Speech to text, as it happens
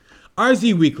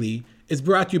RZ Weekly is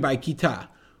brought to you by Kita,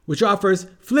 which offers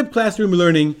flipped classroom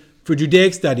learning for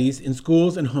Judaic studies in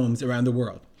schools and homes around the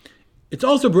world. It's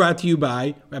also brought to you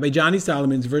by Rabbi Johnny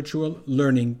Solomon's virtual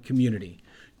learning community.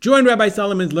 Join Rabbi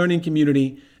Solomon's learning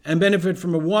community and benefit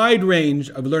from a wide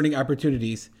range of learning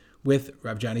opportunities with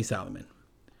Rabbi Johnny Solomon.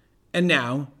 And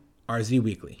now, RZ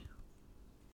Weekly.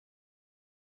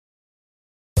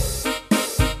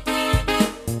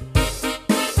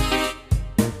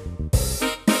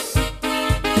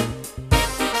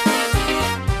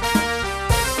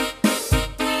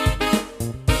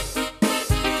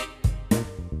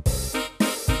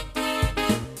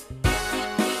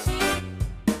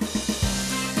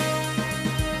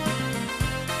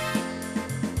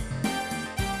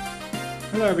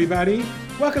 Hello, everybody.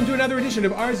 Welcome to another edition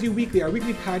of RZ Weekly, our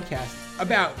weekly podcast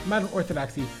about modern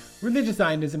Orthodoxy, religious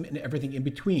Zionism, and everything in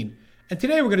between. And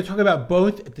today we're going to talk about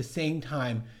both at the same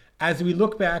time as we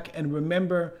look back and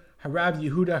remember Harav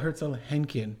Yehuda Herzl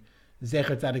Henkin,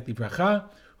 Zecher Tzadik Livracha,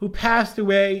 who passed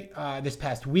away this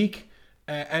past week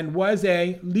and was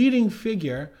a leading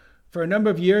figure for a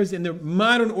number of years in the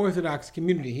modern Orthodox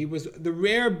community. He was the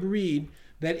rare breed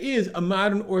that is a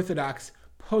modern Orthodox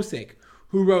posek,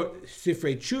 who wrote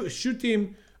Sifrei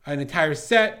Shutim, an entire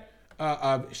set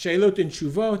of Sheilot and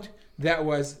Shuvot that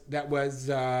was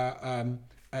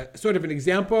sort of an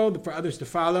example for others to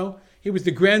follow. He was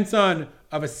the grandson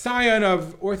of a scion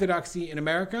of Orthodoxy in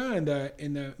America in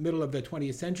the middle of the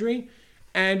 20th century,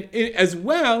 and as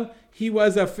well he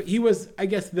was I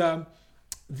guess the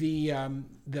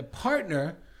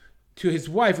partner to his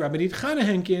wife Rabbanit Chana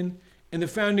Henkin in the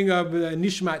founding of the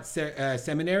Nishmat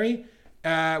Seminary,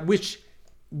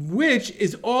 which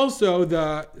is also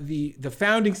the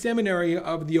founding seminary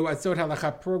of the Yoatzot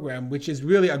Halacha program, which is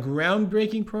really a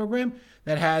groundbreaking program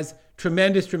that has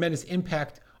tremendous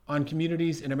impact on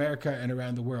communities in America and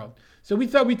around the world. So we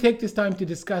thought we'd take this time to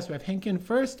discuss Rav Henkin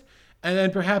first, and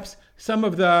then perhaps some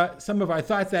of our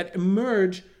thoughts that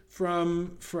emerge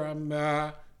from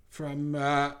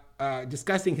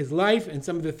discussing his life and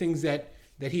some of the things that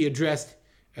he addressed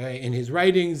in his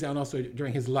writings and also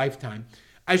during his lifetime.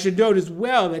 I should note as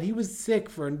well that he was sick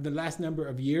for the last number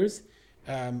of years,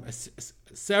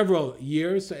 several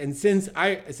years. And since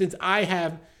I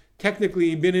have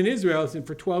technically been in Israel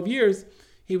for 12 years,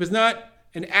 he was not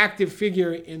an active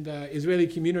figure in the Israeli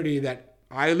community that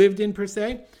I lived in per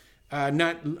se,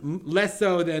 not less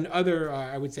so than other,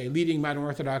 I would say, leading modern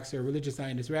Orthodox or religious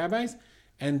Zionist rabbis.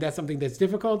 And that's something that's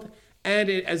difficult. And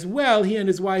as well, he and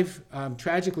his wife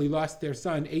tragically lost their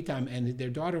son, Eitam, and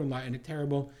their daughter-in-law in a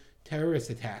terrible terrorist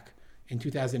attack in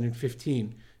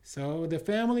 2015. So the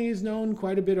family is known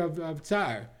quite a bit of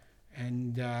tsar,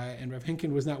 and Rav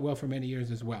Henkin was not well for many years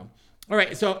as well. All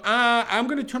right, so I'm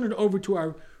going to turn it over to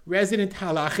our resident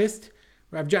halachist,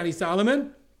 Rav Johnny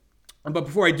Solomon. But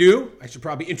before I do, I should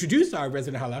probably introduce our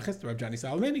resident halachist, Rav Johnny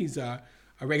Solomon. He's a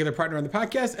regular partner on the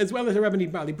podcast, as well as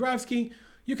Rabbanit Mali Brovsky.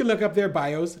 You can look up their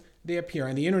bios. They appear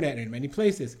on the internet in many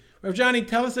places. Rav Johnny,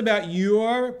 tell us about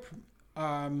your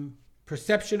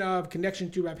perception of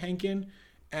connection to Rav Henkin,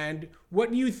 and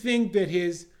what do you think that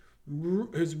his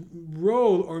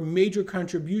role or major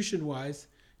contribution was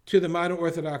to the modern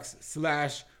Orthodox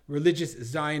 / religious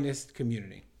Zionist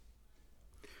community?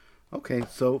 Okay,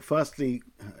 so firstly,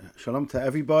 shalom to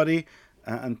everybody,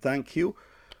 and thank you.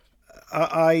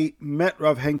 I met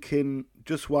Rav Henkin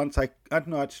just once. I don't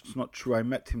know, it's not true. I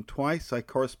met him twice. I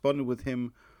corresponded with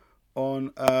him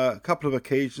on a couple of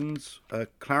occasions,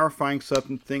 clarifying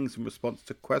certain things in response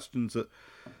to questions that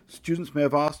students may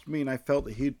have asked me, and I felt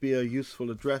that he'd be a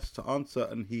useful address to answer,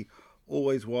 and he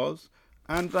always was.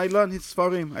 And I learned his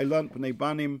Sfarim, I learned B'nai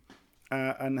Banim,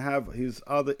 and have his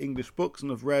other English books,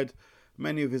 and have read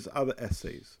many of his other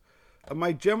essays. And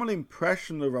my general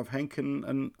impression of Rav Henkin,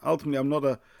 and ultimately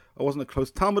I wasn't a close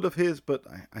Talmud of his, but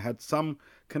I had some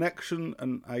connection,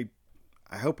 and I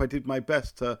hope I did my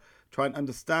best to try and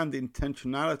understand the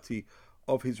intentionality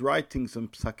of his writings and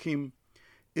psakim,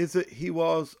 is that he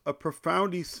was a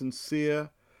profoundly sincere,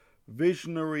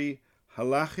 visionary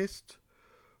halachist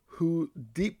who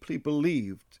deeply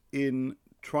believed in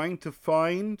trying to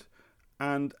find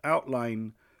and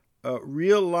outline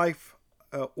real-life,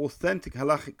 authentic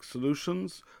halachic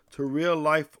solutions to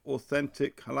real-life,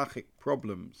 authentic halachic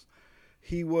problems.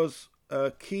 He was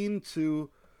keen to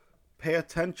pay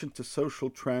attention to social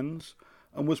trends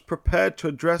and was prepared to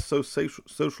address those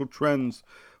social trends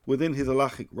within his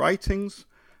halachic writings,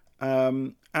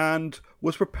 and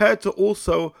was prepared to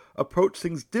also approach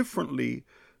things differently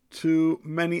to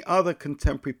many other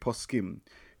contemporary poskim.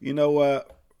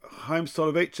 Chaim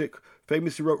Soloveitchik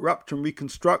famously wrote Rupture and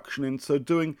Reconstruction, in so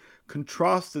doing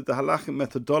contrasted the halachic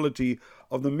methodology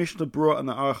of the Mishnah Berurah and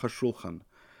the Aruch HaShulchan.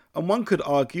 And one could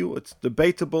argue, it's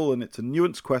debatable and it's a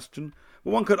nuanced question,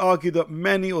 but one could argue that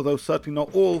many, although certainly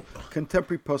not all,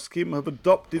 contemporary poskim have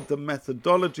adopted the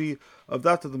methodology of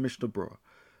that of the Mishnah Berurah.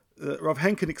 Rav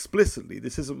Henkin explicitly,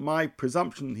 this isn't my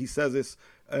presumption, he says this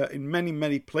in many,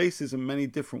 many places in many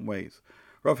different ways.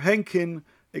 Rav Henkin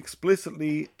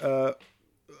explicitly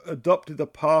adopted the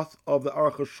path of the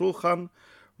Aruch HaShulchan,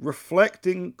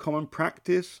 reflecting common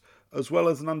practice as well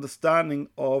as an understanding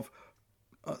of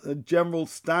general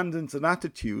standards and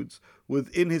attitudes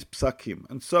within his psakim.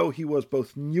 And so he was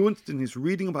both nuanced in his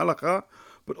reading of halakha,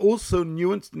 but also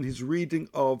nuanced in his reading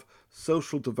of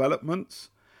social developments.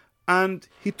 And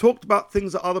he talked about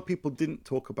things that other people didn't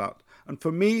talk about. And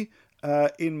for me,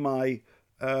 in my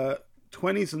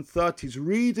 20s and 30s,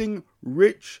 reading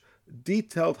rich,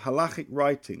 detailed halachic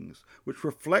writings, which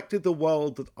reflected the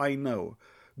world that I know,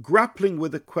 grappling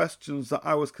with the questions that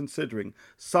I was considering,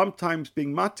 sometimes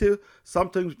being matir,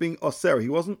 sometimes being oser. He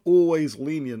wasn't always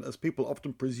lenient, as people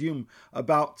often presume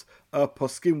about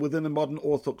poskim within the modern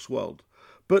Orthodox world,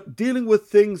 but dealing with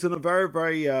things in a very,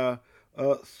 very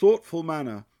thoughtful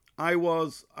manner. I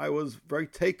was very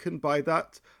taken by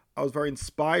that. I was very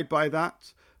inspired by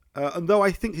that. And though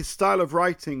I think his style of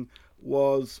writing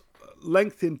was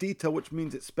lengthy in detail, which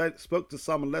means it spoke to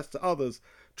some and less to others,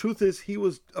 truth is he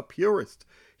was a purist.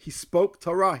 He spoke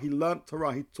Torah, he learnt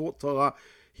Torah, he taught Torah,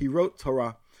 he wrote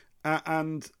Torah.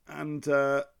 And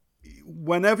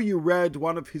whenever you read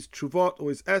one of his tshuvot or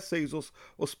his essays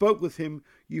or spoke with him,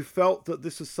 you felt that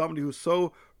this is somebody who's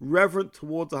so reverent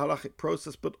towards the halachic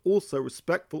process, but also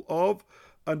respectful of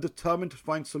and determined to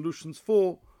find solutions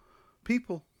for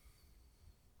people.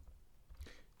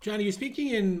 Johnny, you're speaking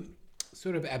in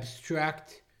sort of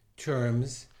abstract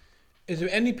terms. Is there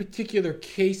any particular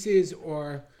cases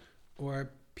or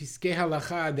piskei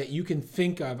halacha that you can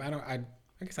think of? I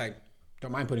guess I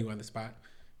don't mind putting you on the spot.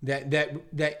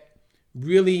 That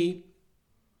really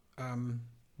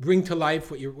bring to life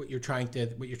what you're trying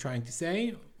to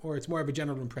say, or it's more of a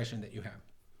general impression that you have.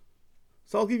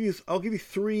 So I'll give you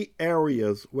three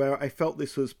areas where I felt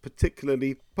this was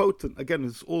particularly potent. Again,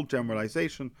 it's all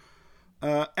generalization.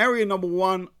 Area number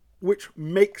one, which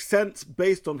makes sense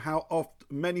based on how oft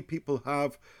many people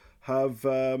have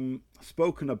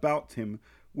spoken about him,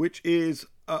 which is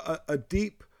a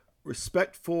deep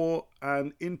respect for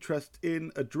and interest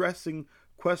in addressing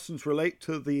questions relate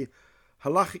to the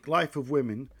halachic life of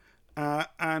women,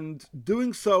 and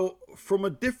doing so from a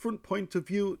different point of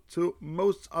view to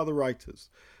most other writers.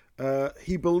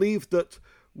 He believed that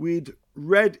we'd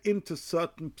read into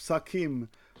certain psakim,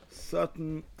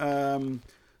 certain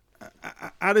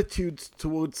attitudes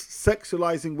towards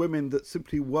sexualizing women that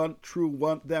simply weren't true,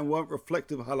 weren't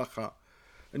reflective of halakha.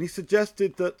 And he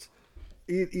suggested that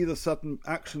either certain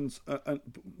actions and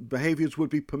behaviors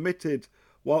would be permitted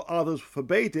while others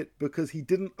forbade it, because he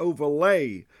didn't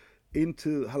overlay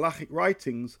into halachic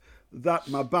writings that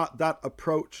mabat, that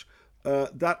approach,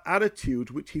 that attitude,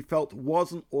 which he felt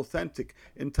wasn't authentic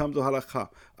in terms of halakha.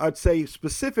 I'd say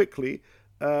specifically,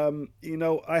 I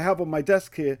have on my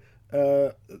desk here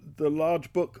the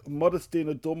large book Modesty and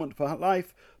Adornment for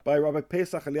Life by Rabbi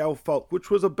Pesach Eliyahu Falk,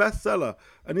 which was a bestseller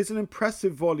and is an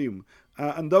impressive volume.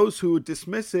 And those who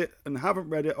dismiss it and haven't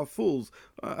read it are fools.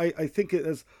 I think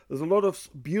there's a lot of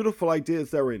beautiful ideas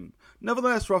therein.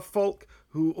 Nevertheless, Rav Falk,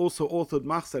 who also authored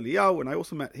Machzeh Eliyahu, and I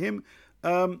also met him,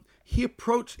 he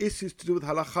approached issues to do with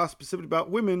halakha, specifically about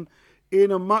women,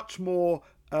 in a much more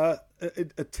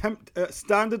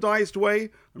standardized way,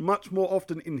 a much more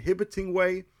often inhibiting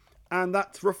way. And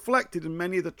that's reflected in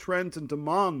many of the trends and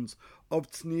demands of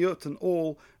tzniut and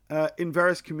all in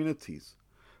various communities.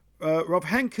 Rav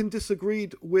Henkin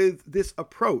disagreed with this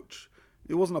approach.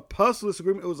 It wasn't a personal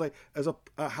disagreement, it was a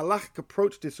halachic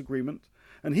approach disagreement.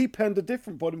 And he penned a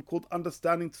different volume called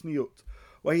Understanding Tzniut,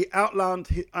 where he outlined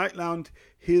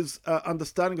his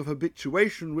understanding of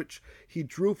habituation, which he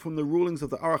drew from the rulings of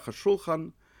the Aruch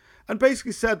HaShulchan, and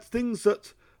basically said things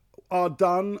that are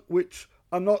done which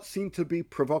are not seen to be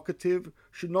provocative,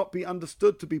 should not be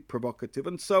understood to be provocative.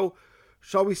 And so,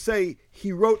 shall we say,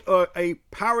 he wrote a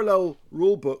parallel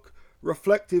rule book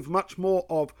reflective much more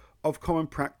of common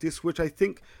practice, which I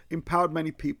think empowered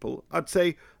many people. I'd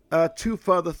say two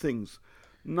further things.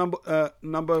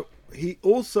 He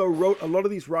also wrote a lot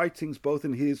of these writings both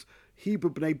in his Hebrew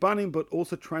Bnei Banim, but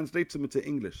also translates them into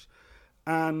English.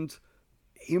 And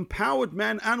he empowered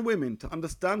men and women to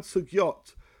understand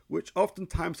sugyot, which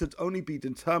oftentimes had only been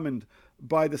determined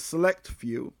by the select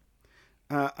few.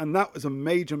 And that was a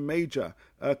major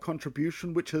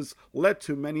contribution, which has led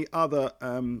to many other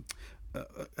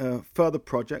further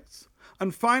projects.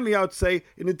 And finally, I would say,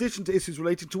 in addition to issues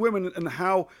related to women and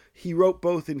how he wrote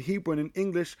both in Hebrew and in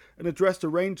English and addressed a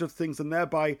range of things and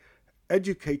thereby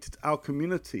educated our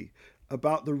community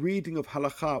about the reading of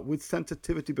halakha with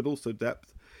sensitivity but also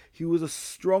depth, he was a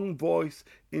strong voice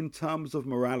in terms of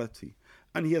morality.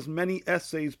 And he has many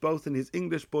essays both in his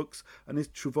English books and his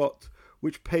tshuvot,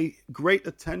 which pay great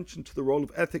attention to the role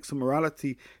of ethics and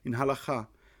morality in halakha.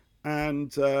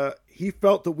 And he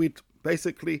felt that we'd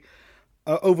basically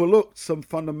overlooked some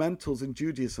fundamentals in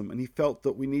Judaism, and he felt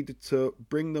that we needed to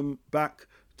bring them back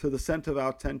to the center of our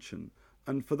attention.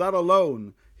 And for that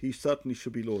alone, he certainly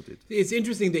should be lauded. It's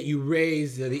interesting that you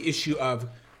raise the issue of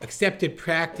accepted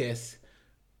practice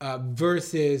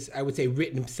versus, I would say,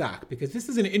 written psak, because this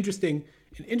is an interesting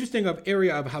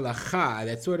area of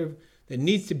halakha that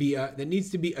needs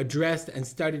to be addressed and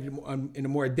studied in a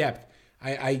more depth.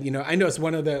 I noticed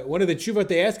one of the tshuvot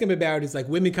they ask him about is like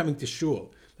women coming to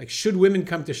shul. Like, should women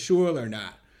come to shul or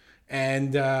not?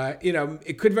 And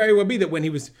it could very well be that when he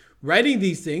was writing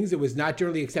these things, it was not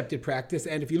generally accepted practice.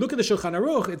 And if you look at the Shulchan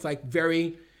Aruch, it's like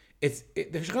the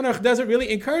Shulchan Aruch doesn't really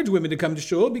encourage women to come to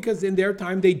shul because in their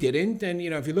time they didn't. And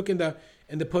if you look in the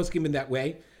poskim in that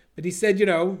way, but he said,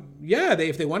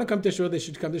 if they want to come to shul, they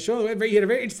should come to shul. He had a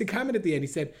very interesting comment at the end. He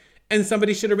said, and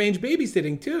somebody should arrange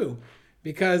babysitting too.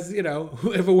 Because,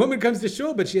 if a woman comes to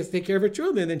shul, but she has to take care of her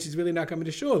children, then she's really not coming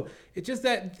to shul. It's just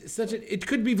that it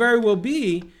could be very well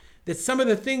be that some of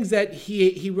the things that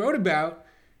he wrote about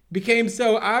became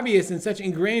so obvious and such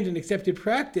ingrained and accepted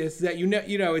practice that,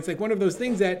 it's like one of those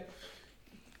things that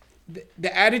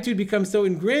the attitude becomes so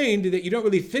ingrained that you don't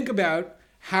really think about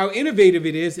how innovative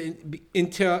it is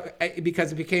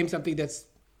because it became something that's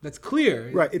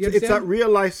clear. Right, it's that real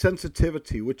life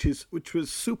sensitivity, which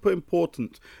was super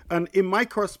important. And in my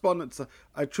correspondence,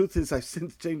 truth is, I've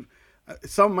since changed.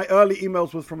 Some of my early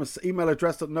emails was from an email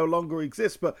address that no longer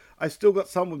exists, but I still got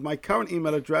some with my current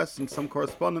email address and some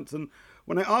correspondence. And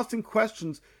when I asked him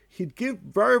questions, he'd give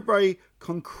very, very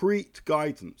concrete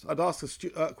guidance. I'd ask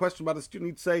a question about a student,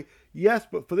 he'd say, yes,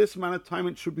 but for this amount of time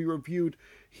it should be reviewed.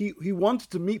 He wanted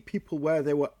to meet people where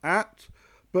they were at,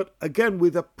 but again,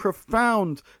 with a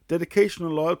profound dedication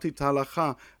and loyalty to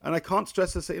halakha. And I can't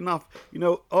stress this enough.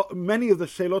 Many of the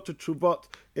Sheilot Tshuvot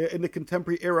in the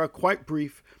contemporary era are quite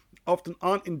brief, often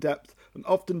aren't in depth, and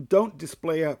often don't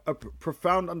display a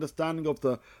profound understanding of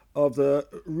the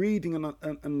reading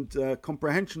and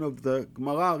comprehension of the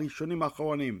Gemara Rishonim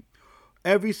Achronim.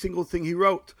 Every single thing he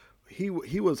wrote, he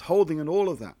was holding in all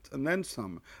of that, and then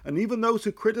some. And even those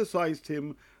who criticized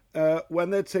him,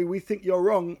 when they'd say, we think you're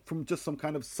wrong from just some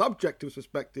kind of subjective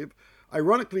perspective,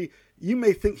 ironically, you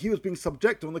may think he was being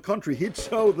subjective. On the contrary, he'd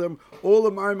show them all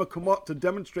the Mari Makomot to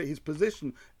demonstrate his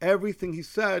position. Everything he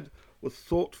said was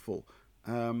thoughtful.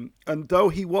 And though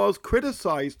he was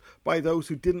criticized by those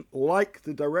who didn't like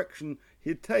the direction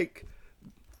he'd take,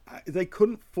 they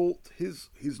couldn't fault his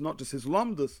not just his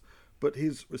lamdas, but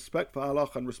his respect for Allah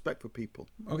and respect for people.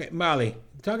 Okay, Mali,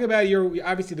 talk about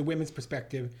obviously the women's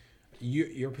perspective.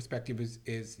 Your perspective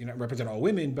is represent all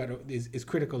women, but is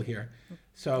critical here.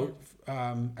 So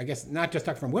I guess not just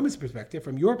talk from women's perspective,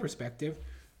 from your perspective,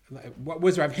 what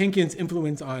was Rav Henkin's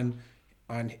influence on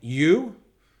you,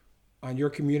 on your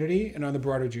community, and on the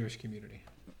broader Jewish community?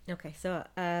 Okay, so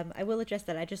I will address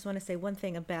that. I just want to say one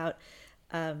thing about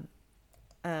Rav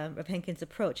Henkin's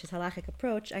approach, his halachic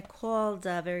approach. I called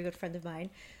a very good friend of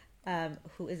mine,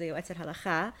 who is a Yoetzet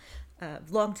Halacha,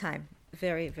 long time,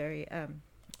 very, very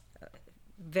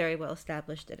very well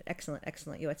established and excellent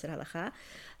Yoetzet Halacha.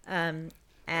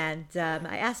 And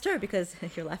I asked her, because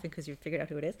you're laughing because you figured out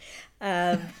who it is.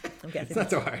 I'm guessing. It's not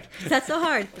so hard. It's not so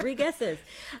hard. 3 guesses.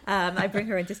 I bring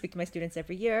her in to speak to my students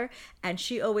every year, and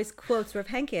she always quotes Rav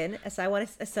Henkin.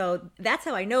 So that's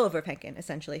how I know of Rav Henkin,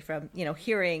 essentially, from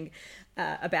hearing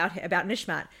about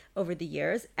Nishmat over the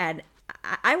years. And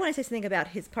I want to say something about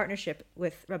his partnership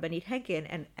with Rabbanit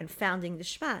Henkin and founding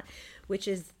Nishmat, which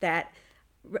is that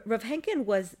Rav Henkin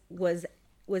was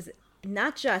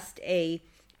not just a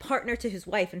partner to his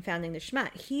wife in founding the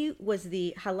Nishmat. He was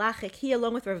the halachic. He,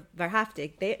 along with Rav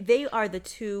Varhaftig, they are the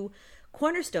two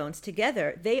cornerstones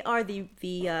together. They are the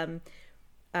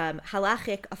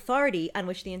halachic authority on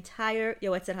which the entire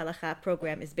Yoetzet Halacha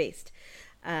program is based.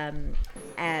 They're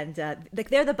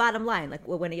the bottom line. Like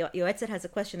when a Yoetzet has a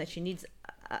question that she needs,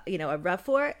 a Rav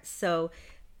for. So,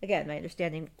 again, my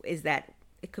understanding is that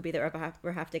it could be that Rav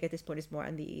Varhaftig at this point is more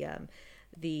on the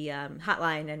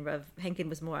hotline, and Rav Henkin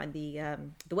was more on the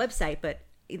website, but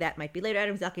that might be later. I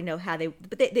don't exactly know how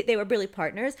but they were really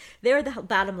partners. They're the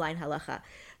bottom line halacha.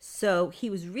 So he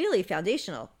was really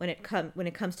foundational when it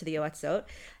comes to the Yoetzot.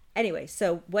 Anyway,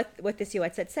 so what this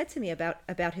Yoetzet said to me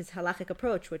about his halachic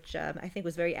approach, which I think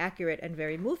was very accurate and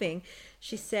very moving,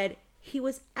 she said he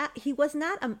was not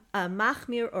a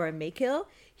machmir or a mekil.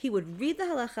 He would read the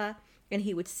halacha and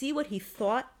he would see what he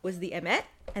thought was the emet,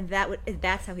 and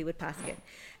that's how he would paskin.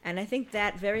 And I think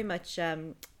that very much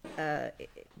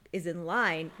is in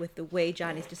line with the way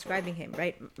Johnny's describing him,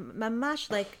 right? Mamash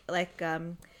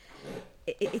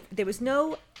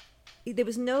there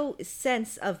was no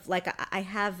sense of like I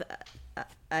have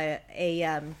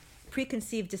a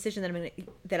preconceived decision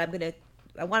that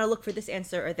I want to look for this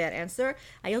answer or that answer.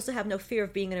 I also have no fear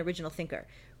of being an original thinker,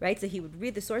 right? So he would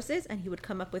read the sources and he would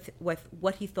come up with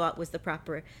what he thought was the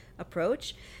proper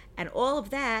approach, and all of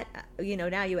that.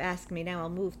 Now you ask me. Now I'll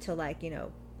move to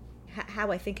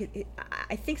how I think.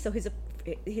 I think so.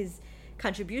 His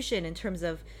contribution in terms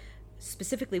of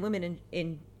specifically women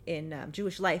in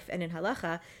Jewish life and in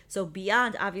halacha. So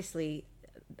beyond, obviously,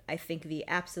 I think the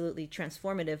absolutely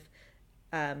transformative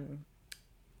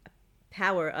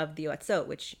power of the Yoetzot,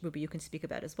 which Ruby you can speak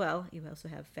about as well. You also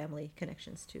have family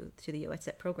connections to the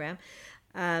Yoetzet program.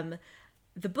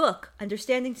 The book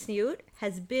Understanding Tzniut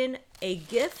has been a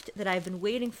gift that I've been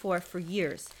waiting for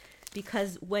years,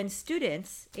 because when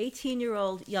students,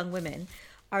 18-year-old young women,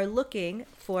 are looking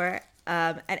for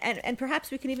and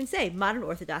perhaps we can even say modern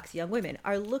Orthodox young women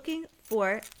are looking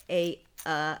for a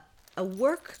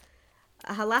work,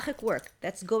 a halachic work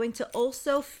that's going to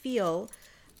also feel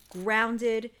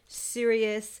grounded,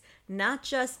 serious, not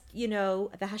just, the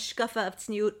hashkafa of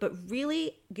tzniut, but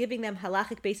really giving them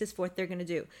halachic basis for what they're going to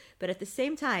do. But at the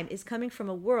same time is coming from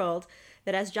a world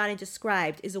that, as Johnny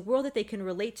described, is a world that they can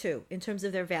relate to in terms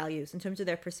of their values, in terms of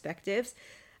their perspectives.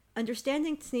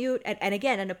 Understanding tzniut, and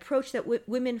again, an approach that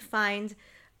women find,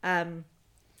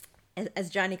 as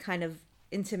Johnny kind of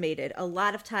intimated, a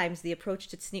lot of times the approach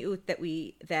to tzniut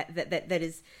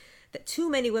that too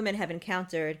many women have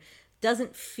encountered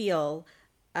doesn't feel,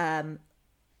 for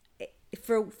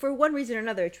one reason or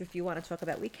another, which if you want to talk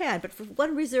about we can, but for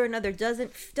one reason or another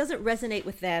doesn't resonate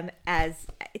with them as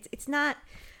it's not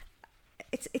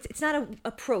an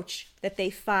approach that they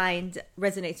find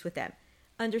resonates with them.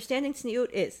 Understanding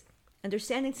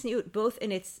tzniut both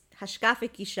in its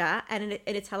hashkafik gisha and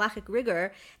in its halachic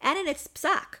rigor and in its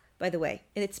psak, by the way,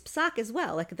 in its psak as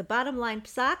well. Like the bottom line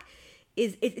psak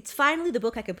it's finally the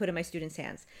book I can put in my students'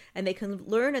 hands, and they can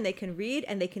learn and they can read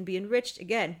and they can be enriched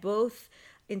again, both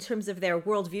in terms of their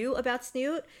worldview about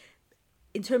tzniut,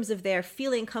 in terms of their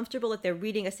feeling comfortable that they're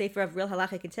reading a sefer of real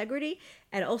halachic integrity,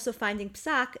 and also finding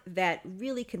psak that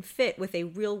really can fit with a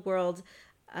real world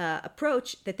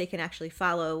approach that they can actually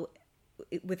follow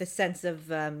with a sense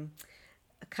of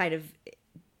kind of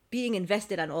being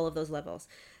invested on all of those levels.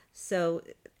 So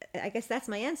I guess that's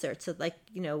my answer to the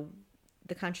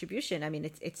contribution. I mean,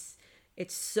 it's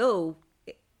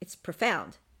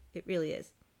profound. It really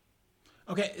is.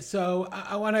 Okay, so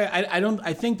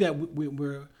I think that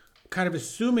we're kind of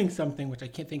assuming something which I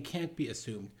can't be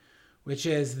assumed, which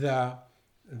is the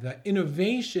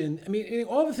innovation. I mean,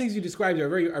 all the things you described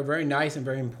are very nice and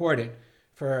very important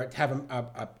to have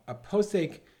a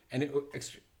posek, and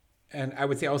I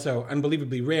would say also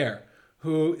unbelievably rare,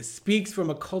 who speaks from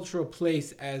a cultural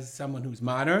place as someone who's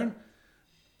modern,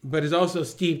 but is also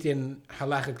steeped in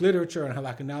halachic literature and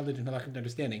halachic knowledge and halachic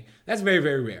understanding. That's very,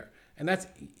 very rare, and that's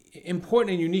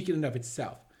important and unique in and of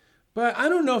itself. But I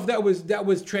don't know if that was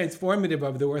transformative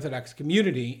of the Orthodox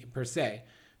community per se.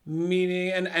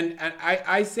 Meaning, and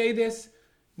I say this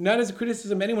not as a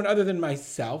criticism of anyone other than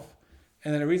myself.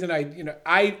 And then the reason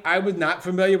I was not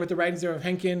familiar with the writings of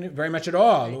Henkin very much at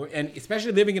all, and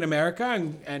especially living in America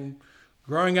and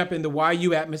growing up in the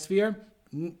YU atmosphere,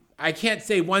 I can't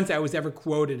say once I was ever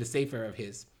quoted a sefer of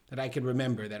his that I could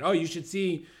remember that, you should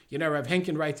see, Rav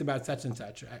Henkin writes about such and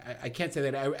such. I can't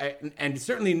say that. And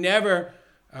certainly never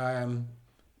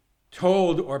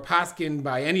told or paskin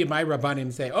by any of my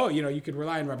rabbanim say, you could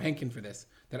rely on Rav Henkin for this,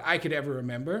 that I could ever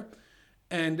remember.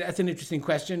 And that's an interesting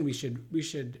question we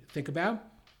should think about.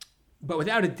 But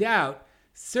without a doubt,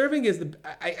 serving as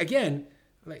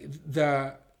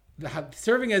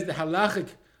serving as the halachic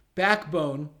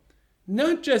backbone,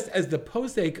 not just as the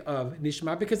posek of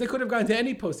Nishma, because they could have gone to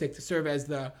any posek to serve as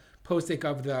the posek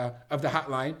of the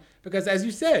hotline, because as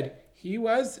you said, he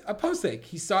was a posek.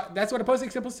 That's what a posek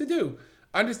is supposed to do.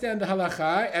 Understand the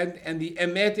halacha and the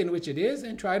emet in which it is,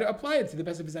 and try to apply it to the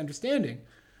best of his understanding.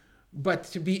 But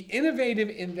to be innovative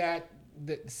in that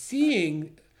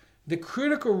seeing the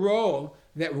critical role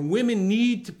that women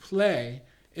need to play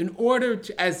in order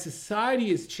to, as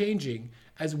society is changing,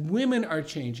 as women are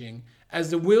changing, as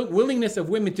the willingness of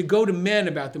women to go to men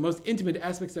about the most intimate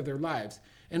aspects of their lives,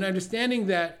 and understanding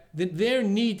that their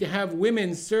need to have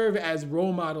women serve as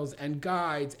role models and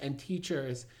guides and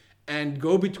teachers and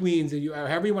go-betweens, or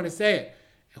however you want to say it,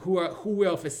 who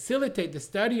will facilitate the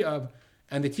study of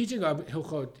and the teaching of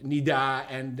Hilchot Nida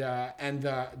and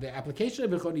the application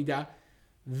of Hilchot Nida,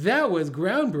 that was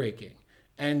groundbreaking.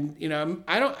 And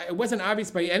it wasn't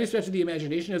obvious by any stretch of the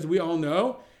imagination, as we all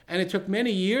know, and it took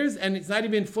many years, and it's not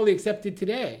even fully accepted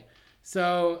today.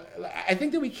 So I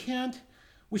think that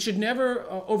we should never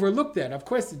overlook that. Of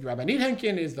course, Rabbanit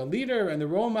Henkin is the leader and the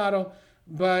role model,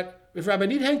 but if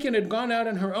Rabbanit Henkin had gone out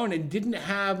on her own and didn't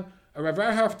have a Rav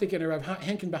Harftik and a Rav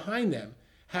Henkin behind them,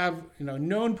 have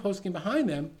known poskim behind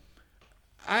them,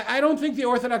 I don't think the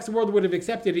Orthodox world would have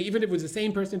accepted it, even if it was the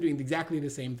same person doing exactly the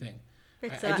same thing. I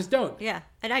just don't. Yeah,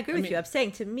 and I agree with you. I'm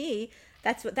saying, to me,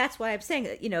 that's why I'm saying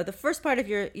that, the first part of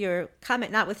your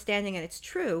comment notwithstanding, and it's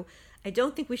true, I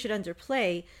don't think we should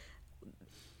underplay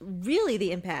really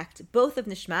the impact both of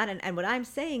Nishmat, and what I'm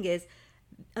saying is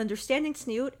understanding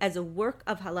Tzniut as a work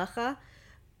of halacha,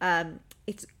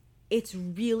 it's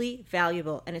really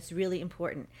valuable and it's really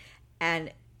important.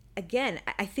 And again,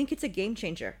 I think it's a game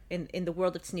changer in the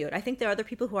world of Tzniut. I think there are other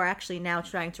people who are actually now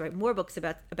trying to write more books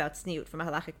about Tzniut from a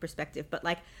halachic perspective. But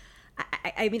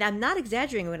I mean, I'm not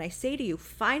exaggerating when I say to you,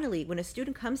 finally, when a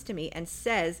student comes to me and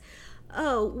says,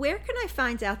 oh, where can I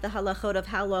find out the halachot of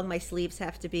how long my sleeves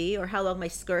have to be or how long my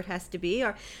skirt has to be?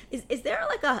 Or is there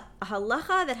like a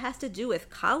halacha that has to do with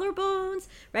collarbones,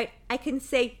 right? I can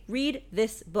say, read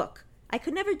this book. I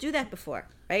could never do that before,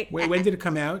 right? When did it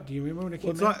come out? Do you remember when it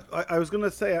came out? I was going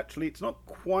to say, actually, it's not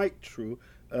quite true,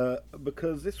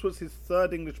 because this was his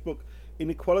third English book.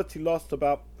 Inequality lost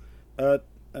about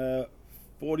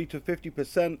 40 to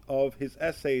 50% of his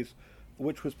essays,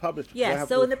 which was published. Yeah,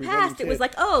 so in the past, it was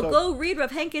like, go read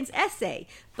Rav Henkin's essay.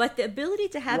 But the ability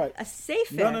to have a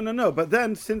sefer... No. But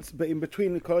then, but in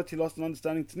between Equality Lost and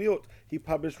Understanding Tzniut, he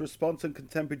published Response on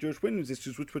Contemporary Jewish Women's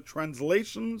Issues, which were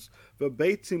translations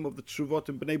verbatim of the Tshuvot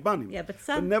and Bnei Banim. Yeah,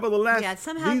 but nevertheless,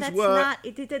 somehow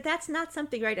that's not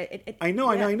something, right? I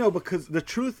know, because the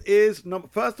truth is,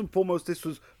 first and foremost, this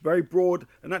was very broad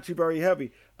and actually very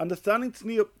heavy. Understanding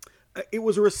Tzniut, it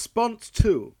was a response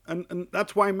to, and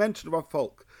that's why I mentioned Rav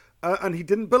Folk. And he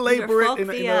didn't belabor it in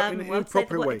an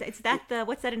inappropriate way.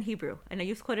 What's that in Hebrew? I know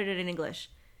you quoted it in English.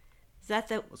 Is that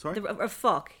the Rav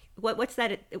Folk? What's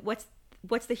that?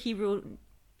 What's the Hebrew?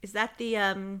 Is that the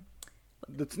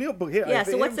Tzniut book here? Yeah.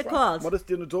 So what's it called?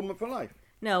 Modesty and Adornment for Life.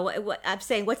 No, what I'm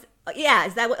saying. Is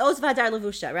that Oz V'Hadar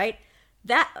Levusha, right?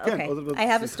 I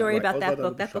have a story about that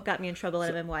book. That book got me in trouble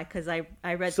at MMY because I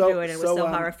read through it and was so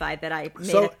horrified that I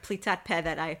made a plitat peh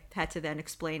that I had to then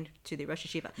explain to the Rosh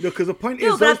Hashiva. No, because the point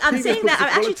is... but I'm saying that,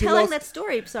 I'm actually telling that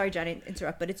story. Sorry, Johnny,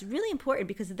 interrupt, but it's really important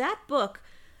because that book,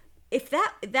 if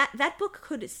that book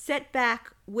could set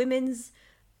back women's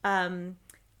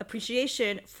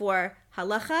appreciation for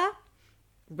halacha,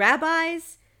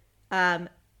 rabbis,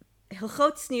 Hilchot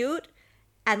Tzniut,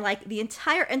 and like the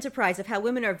entire enterprise of how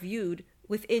women are viewed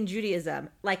within Judaism,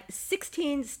 like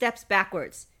 16 steps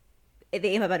backwards.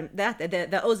 The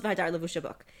Oz V'Hadar Levusha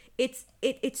book. It's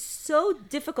so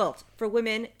difficult for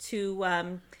women to.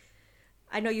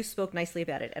 I know you spoke nicely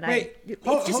about it, and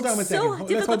hold on one second. So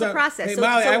difficult to process. Hey,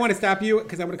 Molly, I want to stop you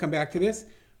because I want to come back to this.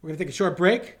 We're going to take a short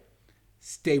break.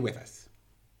 Stay with us.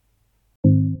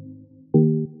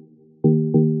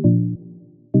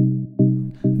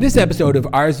 This episode of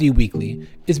RZ Weekly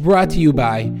is brought to you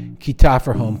by Kita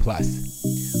for Home Plus.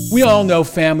 We all know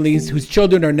families whose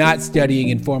children are not studying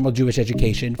in formal Jewish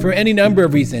education for any number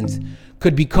of reasons.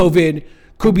 Could be COVID,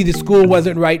 could be the school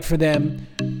wasn't right for them,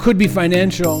 could be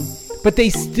financial, but they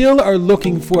still are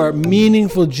looking for a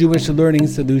meaningful Jewish learning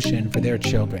solution for their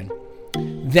children.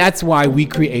 That's why we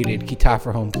created Kita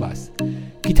for Home Plus.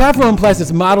 Kita for Home Plus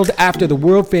is modeled after the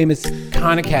world-famous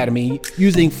Khan Academy,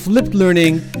 using flipped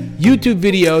learning, YouTube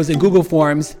videos, and Google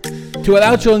Forms to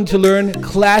allow children to learn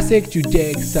classic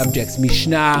Judaic subjects,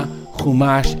 Mishnah,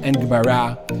 Chumash, and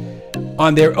Gemara,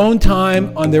 on their own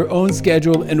time, on their own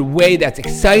schedule, in a way that's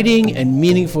exciting and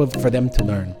meaningful for them to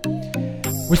learn.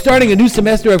 We're starting a new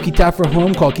semester of Kita for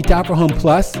Home called Kita for Home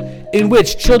Plus, in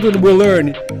which children will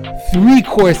learn 3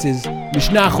 courses,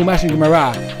 Mishnah, Chumash, and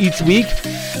Gemara, each week,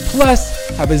 plus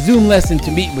have a Zoom lesson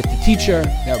to meet with the teacher,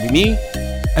 that would be me,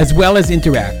 as well as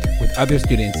interact with other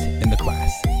students in the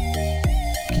class.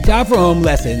 Kita for Home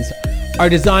lessons are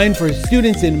designed for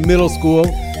students in middle school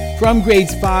from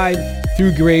grades 5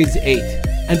 through grades 8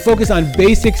 and focus on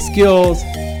basic skills,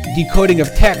 decoding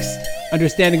of text,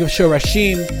 understanding of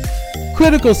Shorashim,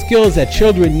 critical skills that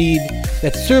children need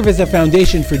that serve as a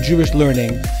foundation for Jewish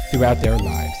learning throughout their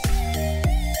lives.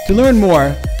 To learn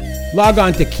more, log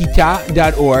on to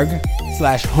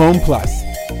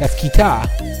kitah.org/homeplus. That's Kitah,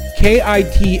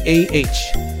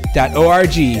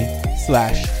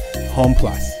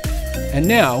 KITAH.org/homeplus. And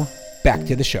now, back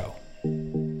to the show.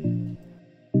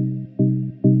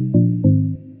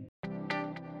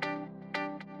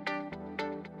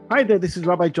 Hi there, this is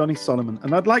Rabbi Johnny Solomon,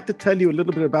 and I'd like to tell you a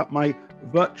little bit about my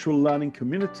virtual learning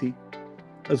community,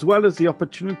 as well as the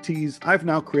opportunities I've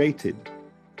now created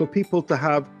for people to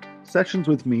have sessions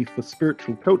with me for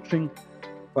spiritual coaching,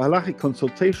 for halachic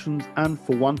consultations, and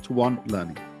for one-to-one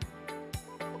learning.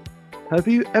 Have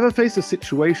you ever faced a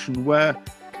situation where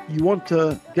you want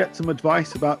to get some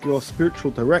advice about your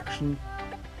spiritual direction,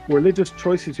 religious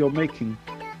choices you're making,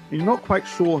 and you're not quite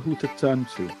sure who to turn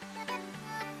to?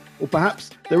 Or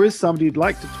perhaps there is somebody you'd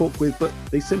like to talk with, but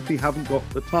they simply haven't got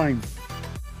the time.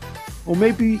 Or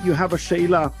maybe you have a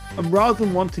sheila, and rather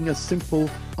than wanting a simple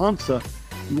answer,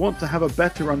 you want to have a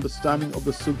better understanding of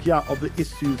the sugya, of the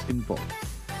issues involved.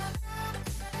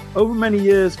 Over many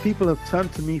years, people have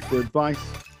turned to me for advice,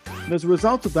 and as a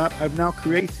result of that, I've now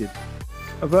created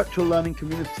a virtual learning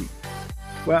community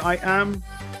where I am,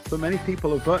 for many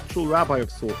people, a virtual rabbi of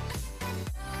sorts.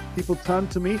 People turn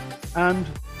to me and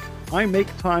I make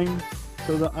time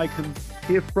so that I can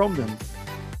hear from them,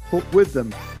 talk with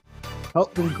them,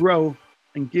 help them grow,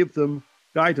 and give them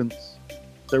guidance,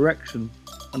 direction,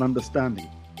 and understanding.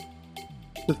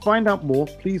 To find out more,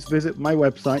 please visit my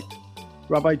website,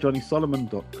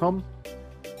 rabbijohnnysolomon.com,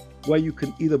 where you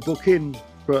can either book in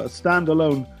for a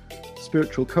standalone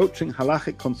spiritual coaching,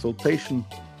 halachic consultation,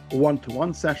 or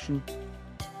one-to-one session,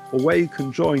 or where you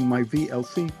can join my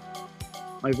VLC,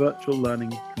 my virtual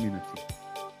learning community.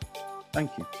 Thank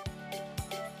you.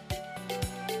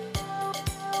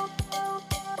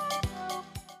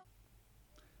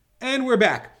 And we're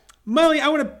back. Molly, I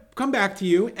want to come back to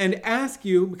you and ask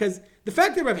you, because the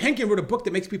fact that Rav Henkin wrote a book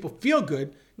that makes people feel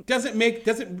good that makes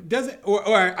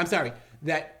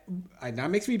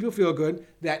people feel good,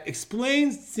 that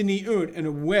explains tzniut in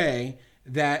a way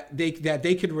that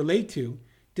they could relate to,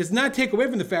 does not take away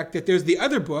from the fact that there's the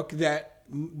other book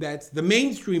that's the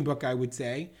mainstream book, I would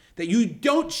say, that you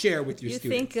don't share with your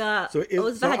students. You think Oz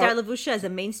V'Hadar Levusha is a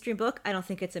mainstream book? I don't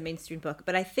think it's a mainstream book.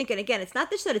 But I think, and again, it's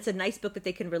not just that it's a nice book that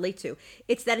they can relate to.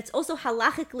 It's that it's also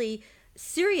halachically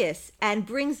serious and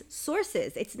brings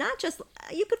sources. It's not just,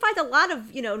 you could find a lot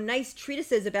of, nice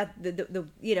treatises about the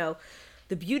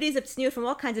beauties of tzniut from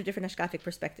all kinds of different hashkafic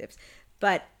perspectives.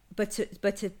 But to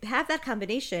have that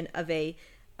combination of a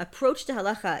approach to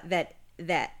halacha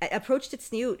that approach to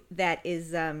tzniut that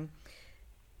is that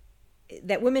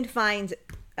women find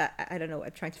I don't know,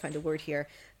 I'm trying to find a word here,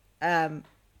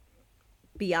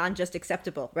 beyond just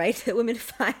acceptable, right? That women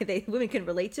can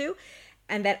relate to,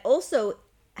 and that also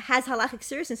has halachic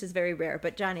seriousness is very rare.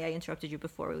 But Johnny, I interrupted you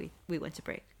before we went to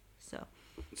break. So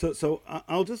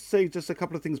I'll just say just a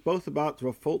couple of things, both about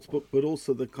Rav Folt's book, but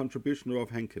also the contribution of Rav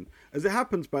Henkin. As it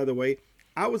happens, by the way,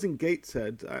 I was in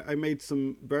Gateshead. I made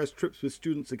some various trips with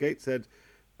students at Gateshead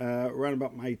around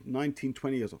about my 19,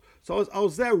 20 years old. So I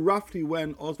was there roughly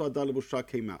when Oz V'Hadar Levusha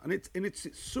came out. And it's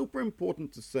super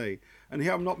important to say, and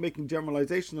here I'm not making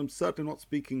generalizations, I'm certainly not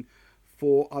speaking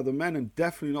for other men and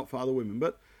definitely not for other women,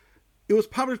 but it was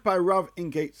published by Rav in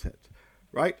Gateshead,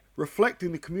 right?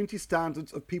 Reflecting the community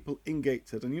standards of people in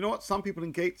Gateshead. And you know what? Some people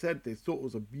in Gateshead, they thought it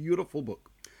was a beautiful book.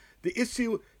 The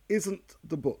issue isn't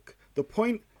the book. The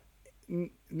point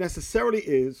necessarily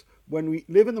is, when we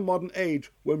live in the modern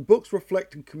age, when books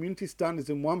reflecting community standards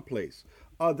in one place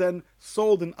are then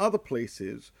sold in other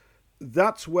places,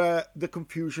 that's where the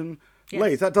confusion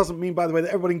lays. That doesn't mean, by the way,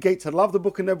 that everybody in Gateshead loved the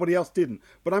book and everybody else didn't.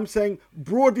 But I'm saying,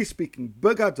 broadly speaking,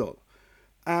 Begadol.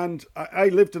 And I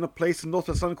lived in a place in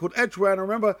Northwest London called Edgware, and I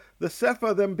remember the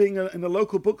Sefer then being in a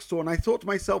local bookstore, and I thought to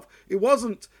myself, it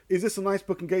wasn't, is this a nice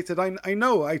book in Gateshead? I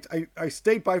know, I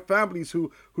stayed by families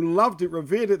who loved it,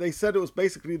 revered it. They said it was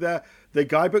basically their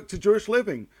guidebook to Jewish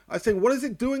living. I was saying, what is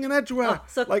it doing in Edgware?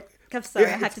 Sorry, I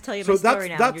have to tell you my story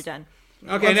now when you're done.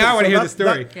 Okay, now I want to hear the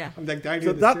story. I'm like,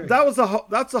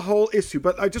 that's a whole issue,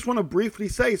 but I just want to briefly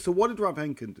say, so what did Rav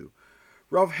Henkin do?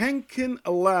 Rav Henkin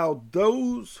allowed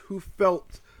those who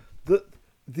felt that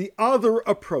the other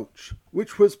approach,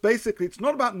 which was basically, it's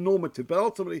not about normative, but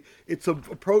ultimately it's an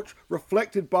approach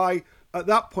reflected by, at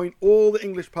that point, all the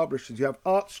English publishers. You have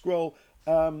Art Scroll,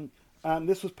 and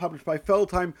this was published by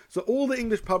Feldheim. So all the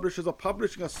English publishers are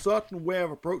publishing a certain way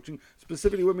of approaching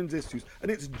specifically women's issues. And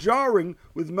it's jarring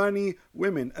with many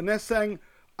women. And they're saying,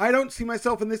 I don't see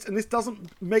myself in this, and this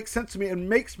doesn't make sense to me, and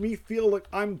makes me feel like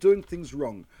I'm doing things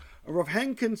wrong. And Rav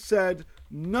Henkin said,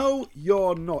 no,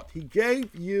 you're not. He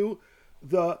gave you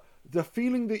the the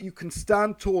feeling that you can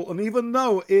stand tall. And even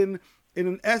though in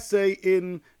an essay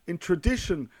in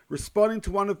Tradition, responding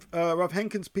to one of Rav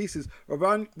Henkin's pieces,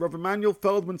 Rav Emanuel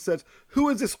Feldman says, "Who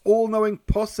is this all-knowing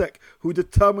posek who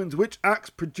determines which acts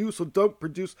produce or don't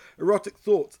produce erotic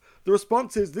thoughts?" The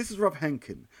response is, this is Rav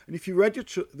Henkin. And if you read the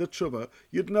tshuva,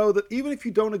 you'd know that even if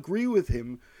you don't agree with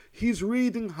him, he's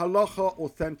reading halacha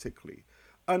authentically.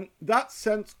 And that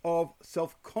sense of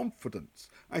self-confidence,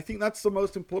 I think that's the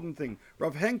most important thing.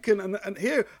 Rav Henkin, and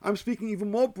here I'm speaking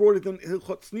even more broadly than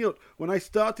Hilchot Tzniut. When I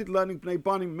started learning Bnei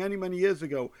Banim many years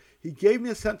ago, he gave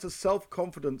me a sense of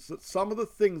self-confidence that some of the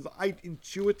things that I'd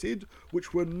intuited,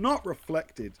 which were not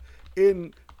reflected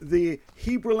in the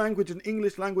Hebrew language and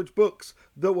English language books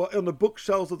that were on the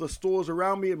bookshelves of the stores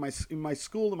around me in my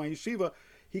school, in my yeshiva,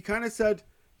 he kind of said,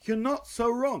 "You're not so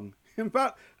wrong. In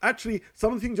fact, actually,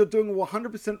 some of the things you're doing were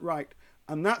 100% right."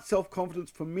 And that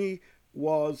self-confidence for me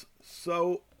was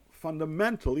so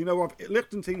fundamental. You know, Rav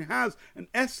Lichtenstein has an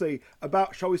essay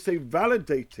about, shall we say,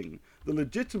 validating the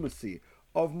legitimacy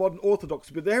of modern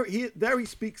orthodoxy. But there he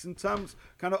speaks in terms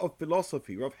kind of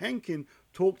philosophy. Rav Henkin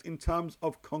talked in terms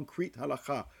of concrete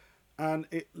halakha. And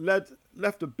it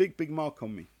left a big mark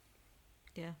on me.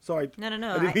 Yeah. Sorry. No.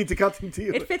 I didn't mean to cut into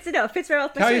you. It fits well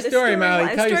with my Tell your story,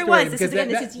 Molly. Tell your story. This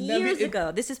is years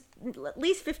ago. This is at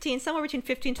least 15, somewhere between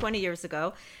 15, 20 years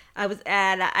ago.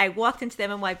 I walked into the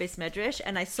MMY Beis Medrash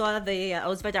and I saw the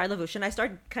Oz Vadar Lavush, and I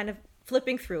started kind of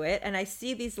flipping through it, and I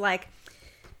see these, like,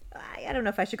 I don't know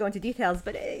if I should go into details,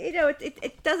 but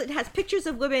it has pictures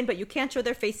of women, but you can't show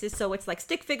their faces, so it's like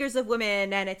stick figures of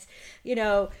women, and it's,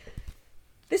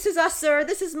 this is usher,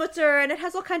 this is mutter, and it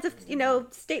has all kinds of,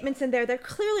 statements in there. They're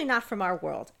clearly not from our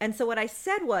world. And so what I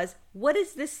said was, what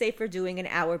is this sefer doing in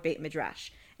our Beit Midrash?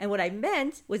 And what I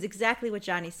meant was exactly what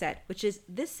Johnny said, which is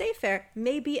this sefer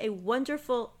may be a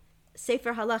wonderful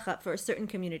sefer halacha for a certain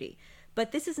community,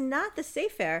 but this is not the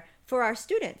sefer for our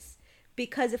students.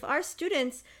 Because if our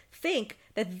students think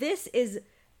that this is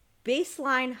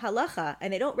baseline halacha,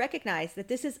 and they don't recognize that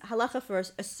this is halacha for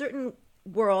a certain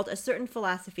world, a certain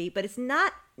philosophy, but it's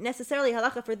not necessarily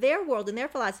halacha for their world and their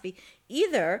philosophy,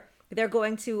 either they're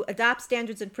going to adopt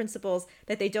standards and principles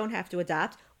that they don't have to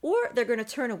adopt, or they're going to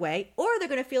turn away, or they're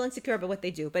going to feel insecure about what they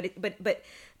do. But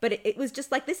it was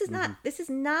just like, this is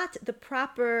not the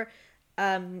proper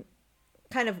kind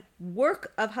of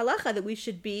work of halacha that we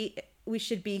should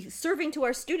be serving to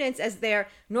our students as their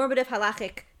normative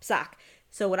halachic psak.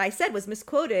 So what I said was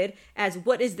misquoted as,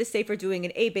 what is this sefer doing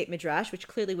in a Beit Midrash, which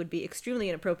clearly would be extremely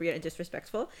inappropriate and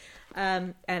disrespectful.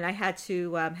 And I had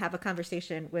to have a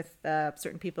conversation with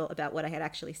certain people about what I had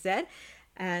actually said.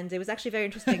 And it was actually very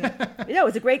interesting.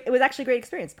 It was actually a great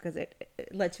experience, because it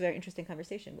led to a very interesting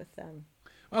conversation with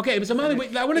Okay, so Molly,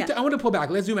 wait, I want to pull back.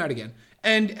 Let's zoom out again.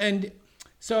 And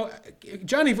so,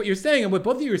 Johnny, what you're saying, and what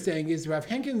both of you are saying, is Rav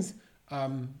Henkin's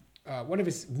one of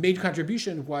his major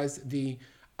contribution was the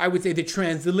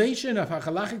translation of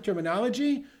halachic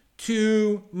terminology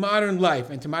to modern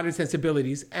life and to modern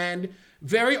sensibilities. And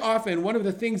very often, one of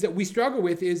the things that we struggle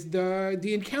with is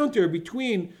the encounter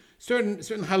between certain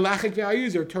halachic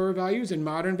values or Torah values and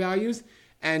modern values.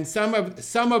 And some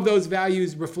of those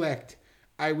values reflect,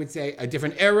 I would say, a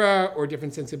different era or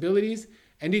different sensibilities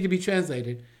and need to be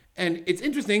translated. And it's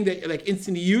interesting that, like,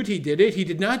 Instant Yuti did it. He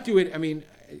did not do it. I mean,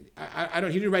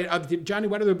 he didn't write. Johnny,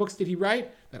 what other books did he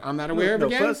write that I'm not aware of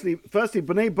again? Firstly,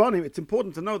 Bnei Banim, it's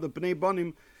important to know that Bnei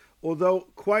Banim, although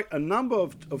quite a number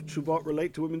of tshuvot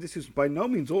relate to women, this is by no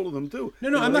means all of them do.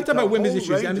 No, I'm not talking about women's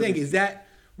issues. I'm saying, is that,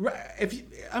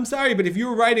 I'm sorry, but if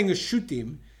you're writing a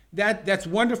shutim, that's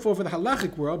wonderful for the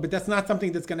halachic world, but that's not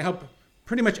something that's going to help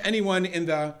pretty much anyone in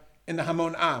the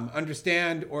Hamon Am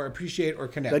understand or appreciate or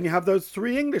connect. Then you have those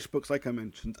 3 English books, like I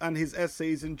mentioned, and his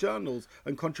essays in journals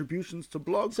and contributions to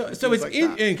blogs. So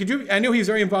it's I know he's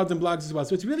very involved in blogs as well.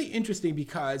 So it's really interesting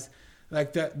because,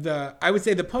 like, I would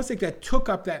say the posek that took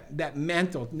up that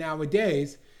mantle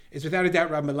nowadays is without a doubt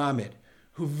Rav Melamed,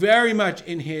 who very much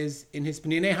in his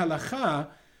Pninei Halacha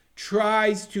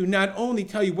tries to not only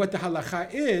tell you what the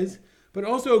halacha is, but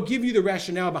also give you the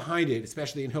rationale behind it,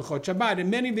 especially in Hilchot Shabbat. In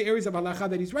many of the areas of halacha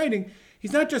that he's writing,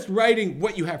 he's not just writing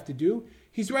what you have to do,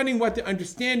 he's writing what the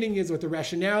understanding is, what the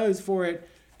rationale is for it,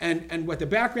 and what the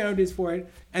background is for it.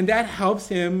 And that helps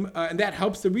him, and that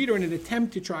helps the reader in an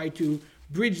attempt to try to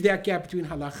bridge that gap between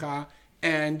halacha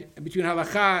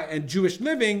and Jewish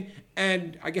living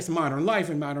and, I guess, modern life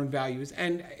and modern values.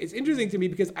 And it's interesting to me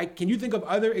because can you think of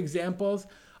other examples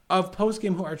of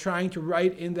poskim who are trying to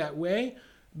write in that way?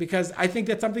 Because I think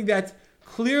that's something that's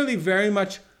clearly very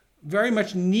much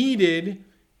needed,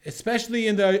 especially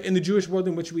in the Jewish world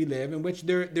in which we live, in which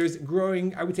there's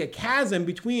growing, I would say, a chasm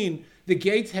between the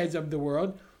Gates heads of the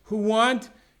world, who want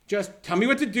just tell me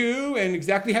what to do and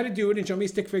exactly how to do it and show me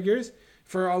stick figures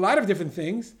for a lot of different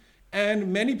things,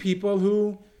 and many people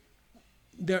who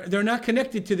they're not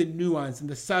connected to the nuance and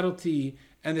the subtlety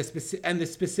and the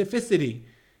specificity.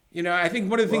 I think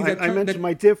one of the things I mentioned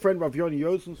my dear friend Rav Yoni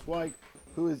Rosenzweig,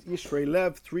 who is Yishrei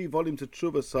Lev. 3 volumes of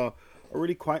Tshuvas are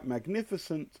really quite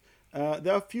magnificent.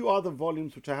 There are a few other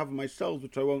volumes which I have myself,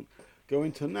 which I won't go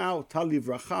into now. Tal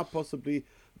Livracha possibly,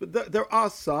 but there are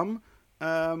some.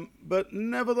 But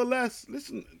nevertheless,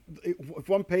 listen, if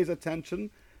one pays attention,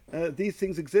 these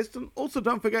things exist. And also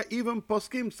don't forget, even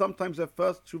poskim, sometimes their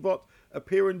first tshuvot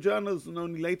appear in journals and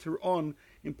only later on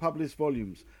in published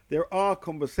volumes. There are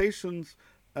conversations.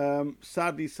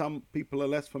 Sadly, some people are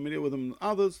less familiar with them than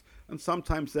others, and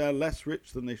sometimes they're less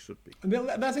rich than they should be. The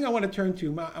last thing I want to turn to,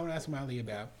 I want to ask Mali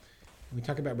about, when we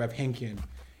talk about Rav Henkin,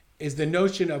 is the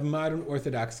notion of modern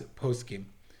Orthodox poskim.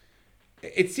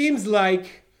 It seems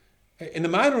like in the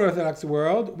modern Orthodox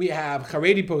world, we have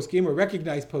Haredi poskim, or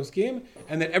recognized poskim,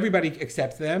 and that everybody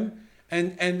accepts them,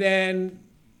 and then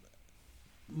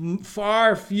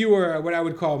far fewer what I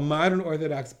would call modern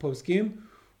Orthodox poskim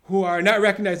who are not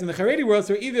recognized in the Haredi world.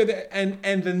 So either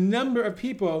and the number of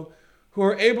people who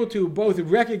are able to both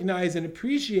recognize and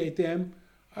appreciate them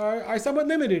are somewhat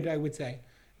limited, I would say.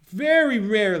 Very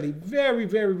rarely, very,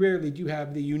 very rarely do you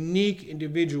have the unique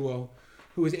individual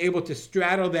who is able to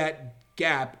straddle that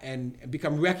gap and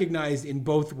become recognized in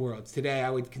both worlds. Today, I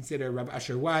would consider Rav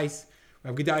Asher Weiss,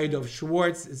 Rav Gedalia Dov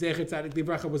Schwartz, Zecher Tzadik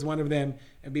Livracha was one of them.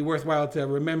 It'd be worthwhile to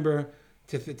remember,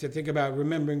 to think about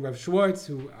remembering Rav Schwartz,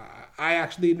 who I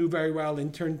actually knew very well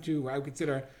and turned to, I would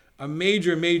consider a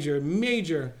major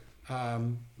leader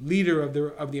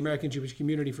of the American Jewish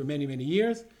community for many, many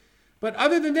years. But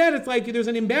other than that, it's like there's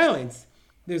an imbalance.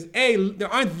 There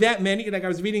aren't that many. Like I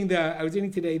was reading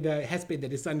today the hesped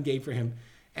that his son gave for him,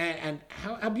 and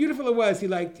how beautiful it was. He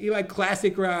liked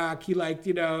classic rock. He liked,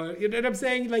 you know what I'm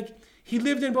saying? Like he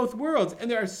lived in both worlds,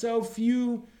 and there are so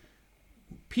few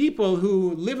people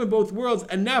who live in both worlds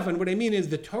enough. And what I mean is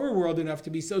the Torah world enough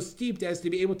to be so steeped as to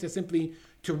be able to simply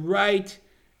to write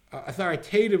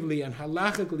authoritatively and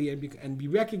halachically and be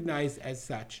recognized as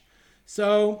such.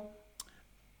 So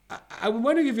I'm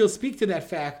wondering if you'll speak to that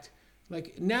fact.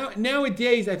 Like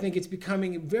nowadays, I think it's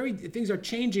becoming things are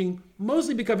changing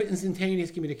mostly because of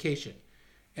instantaneous communication.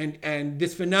 And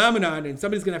this phenomenon, and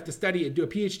somebody's going to have to study it, do a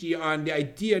PhD on the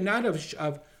idea not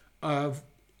of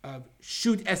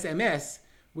shoot SMS,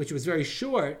 which was very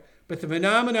short, but the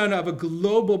phenomenon of a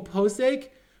global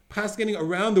posek paskening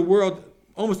around the world,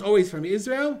 almost always from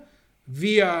Israel,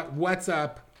 via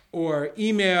WhatsApp or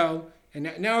email.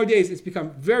 And nowadays, it's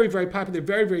become very, very popular,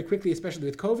 very, very quickly, especially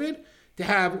with COVID, to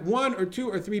have 1 or 2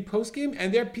 or 3 poskim,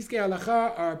 and their piskei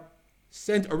halacha are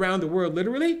sent around the world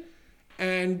literally.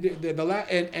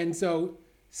 And so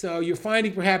you're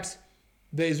finding perhaps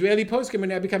the Israeli poskim are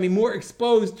now becoming more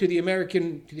exposed to the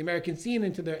American scene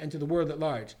and to the world at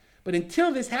large. But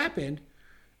until this happened,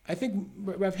 I think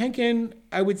Rav Henkin,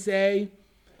 I would say,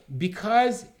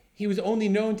 because he was only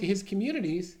known to his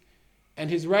communities, and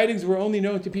his writings were only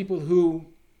known to people who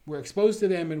were exposed to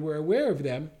them and were aware of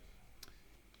them,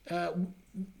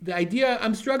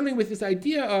 I'm struggling with this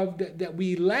idea of that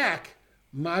we lack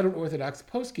modern Orthodox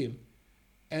poskim,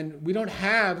 and we don't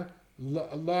have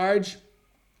large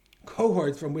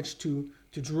cohorts from which to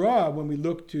draw when we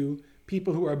look to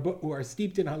people who are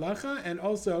steeped in halacha and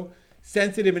also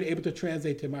sensitive and able to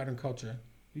translate to modern culture.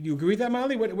 Do you agree with that,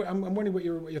 Molly? I'm wondering what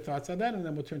your thoughts on that, and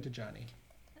then we'll turn to Johnny.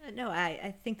 No,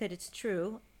 I think that it's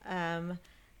true. I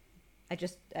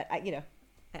just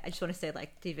want to say,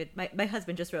 like David, my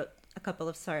husband just wrote a couple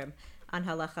of sarim on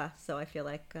halacha, so I feel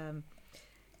like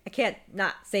I can't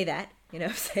not say that.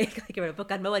 Say like he wrote a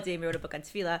book on Moedim, he wrote a book on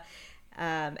Tefillah,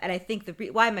 and I think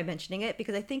why am I mentioning it?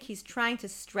 Because I think he's trying to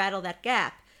straddle that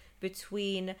gap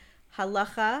between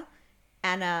halacha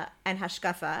and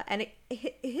hashkafa, and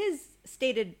his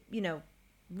stated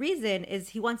reason is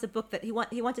he wants a book that he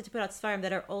wanted to put out svarim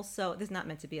that are also, this is not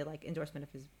meant to be a endorsement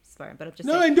of his svarim, but I'm just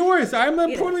saying, endorse. I'm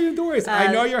totally endorse.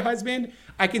 I know your husband.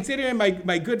 I consider him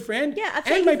my good friend. Yeah,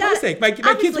 I'm and my posek. My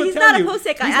kids will he's tell not you. A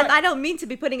posek. I don't mean to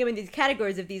be putting him in these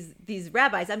categories of these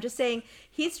rabbis. I'm just saying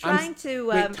he's trying to.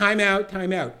 Wait, time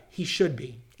out. He should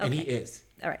be, and he is.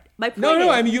 All right. My point No.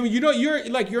 I mean,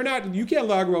 you're not. You can't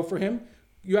log roll for him.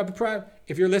 You have a problem.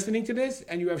 If you're listening to this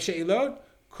and you have she'ilot,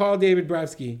 call David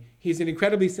Bravsky. He's an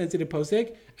incredibly sensitive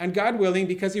posek, and God willing,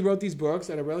 because he wrote these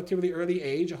books at a relatively early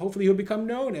age, hopefully he'll become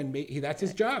known, and that's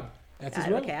his job. That's his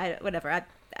role. Okay, whatever.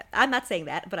 I'm not saying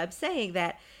that, but I'm saying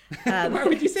that. Why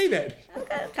would you say that?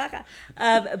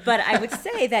 But I would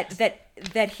say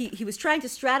that he was trying to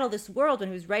straddle this world when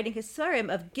he was writing his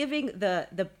Surim of giving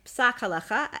the psak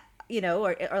halacha,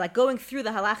 or like going through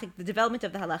the development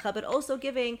of the halacha, but also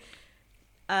giving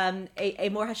a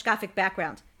more hashkafic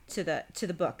background to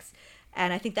the books.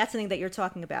 And I think that's something that you're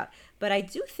talking about. But I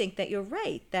do think that you're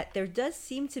right, that there does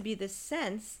seem to be this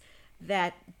sense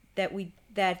that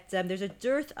there's a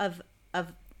dearth of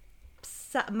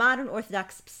modern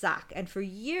Orthodox psak. And for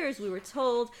years we were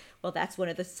told, well, that's one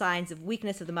of the signs of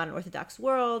weakness of the modern Orthodox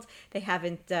world. They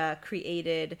haven't been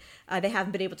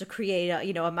able to create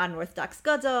a modern Orthodox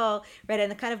gadol, right?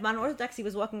 And the kind of modern Orthodoxy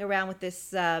was walking around with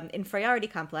this inferiority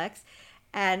complex.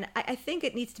 And I think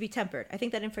it needs to be tempered. I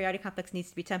think that inferiority complex needs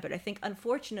to be tempered. I think,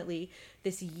 unfortunately,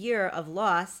 this year of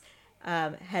loss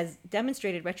has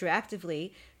demonstrated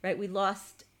retroactively, right? We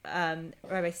lost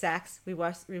Rabbi Sachs, we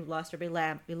lost Rabbi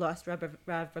Lamb, we lost Rav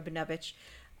Rabinovich,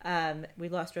 we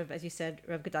lost Rav, as you said,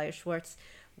 Rav Gedalia Schwartz,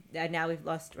 and now we've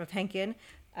lost Rav Henkin.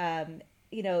 And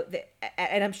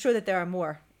I'm sure that there are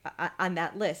more on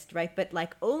that list, right? But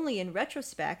like only in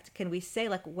retrospect can we say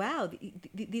like, wow,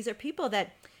 these are people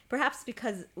that perhaps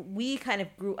because we kind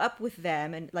of grew up with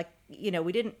them and like,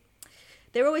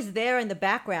 they were always there in the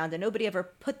background and nobody ever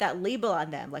put that label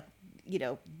on them. Like,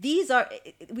 these are,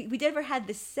 we never had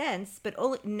this sense, but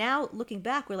only now looking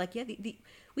back, we're like, yeah,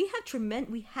 we had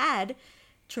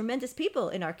tremendous people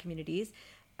in our communities,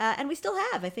 and we still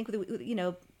have. I think,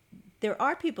 there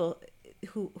are people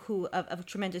who of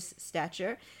tremendous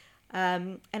stature,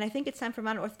 and I think it's time for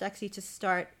modern Orthodoxy to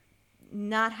start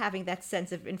not having that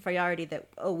sense of inferiority that,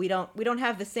 we don't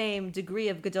have the same degree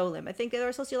of gedolim. I think there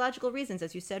are sociological reasons,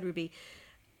 as you said, Ruby.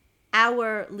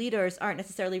 Our leaders aren't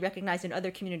necessarily recognized in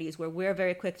other communities where we're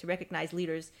very quick to recognize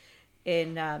leaders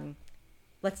in,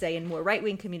 let's say, in more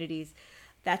right-wing communities.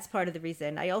 That's part of the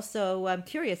reason. I also am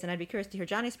curious, and I'd be curious to hear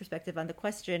Johnny's perspective on the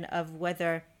question of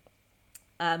whether,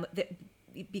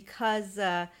 because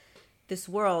this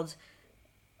world,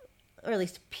 or at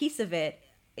least a piece of it,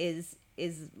 is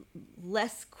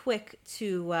less quick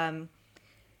to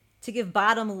give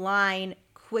bottom line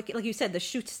quick, like you said, the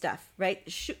shoot stuff, right?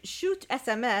 Shoot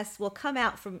SMS will come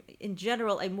out from, in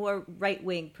general, a more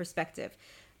right-wing perspective,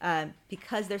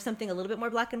 because there's something a little bit more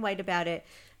black and white about it.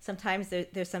 Sometimes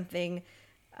there's something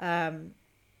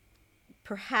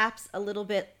perhaps a little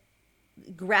bit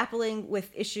grappling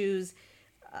with issues.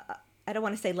 I don't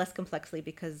want to say less complexly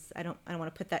because I don't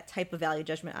want to put that type of value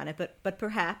judgment on it, but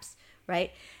perhaps,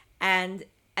 right? And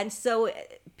so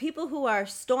people who are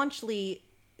staunchly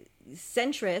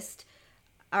centrist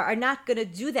are not going to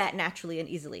do that naturally and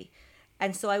easily.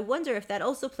 And so I wonder if that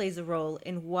also plays a role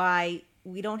in why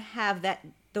we don't have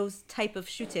those type of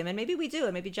shutim. And maybe we do.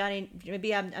 And maybe Johnny,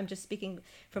 I'm just speaking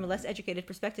from a less educated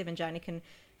perspective, and Johnny can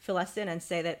fill us in and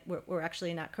say that we're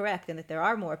actually not correct and that there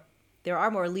are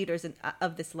more leaders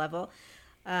of this level.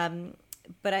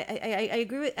 But I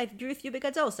agree with you,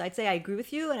 Bigadol. So I'd say I agree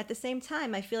with you. And at the same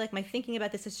time, I feel like my thinking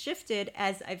about this has shifted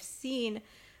as I've seen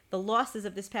the losses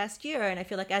of this past year, and I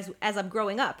feel like as I'm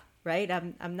growing up, right?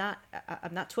 I'm not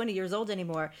 20 years old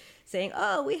anymore, saying,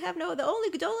 we have the only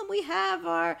Gedolim we have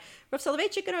are Rav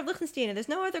Soloveitchik and Rav Lichtenstein, and there's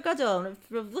no other Gadol. And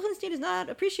Rav Lichtenstein is not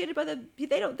appreciated by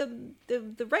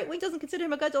the right wing doesn't consider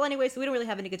him a Gadol anyway, so we don't really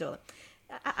have any Gedolim.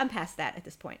 I'm past that at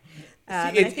this point.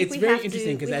 It's very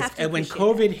interesting because when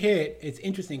COVID hit, it's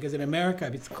interesting because in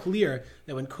America, it's clear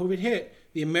that when COVID hit,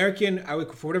 the American,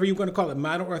 for whatever you're going to call it,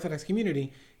 modern Orthodox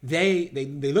community, they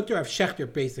looked at Rav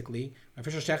Schechter, basically, Rav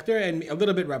Schechter, and a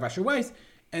little bit Rav Asher Weiss,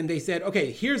 and they said,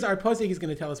 okay, here's our posek, he's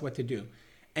going to tell us what to do.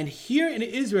 And here in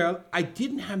Israel, I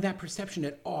didn't have that perception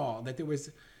at all, that there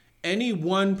was any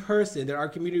one person that our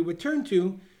community would turn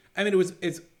to. I mean,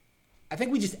 I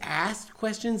think we just asked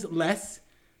questions less,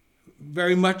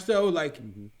 very much so, like,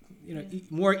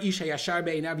 more Isha Yashar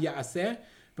Be'inav Ya'aseh,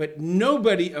 but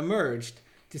nobody emerged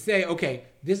to say, okay,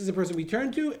 this is a person we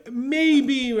turn to.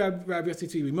 Maybe Rav Yossi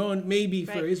Tzvi Rimon, maybe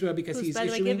for Israel because he's by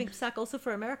the issuing. way, giving psak also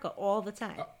for America all the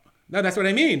time. No, that's what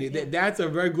I mean. Yeah. That's a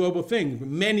very global thing.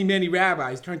 Many, many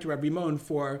rabbis turn to Rav Rimon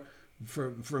for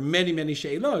many, many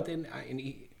sheilot,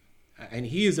 and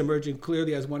he is emerging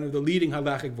clearly as one of the leading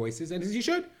halachic voices, and as he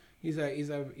should. He's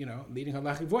a leading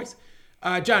halachic voice.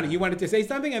 Johnny, you wanted to say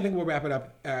something? I think we'll wrap it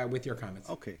up with your comments.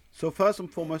 Okay. So first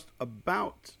and foremost,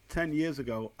 about 10 years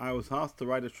ago, I was asked to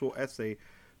write a short essay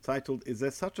titled, "Is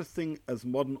there such a thing as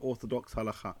modern Orthodox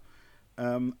halacha?"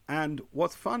 And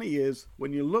what's funny is,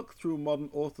 when you look through modern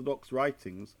Orthodox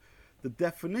writings, the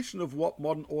definition of what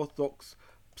modern Orthodox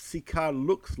psikah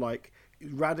looks like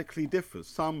radically differs.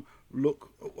 Some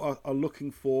are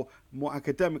looking for more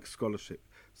academic scholarship.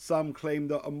 Some claim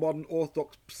that a modern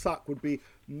Orthodox psak would be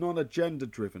non-agenda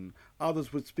driven.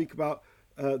 Others would speak about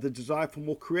the desire for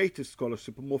more creative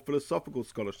scholarship and more philosophical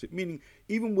scholarship, meaning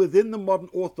even within the modern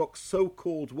Orthodox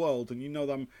so-called world, and you know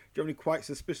that I'm generally quite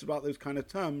suspicious about those kind of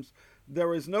terms,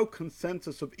 there is no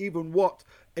consensus of even what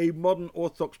a modern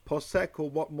Orthodox posek or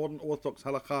what modern Orthodox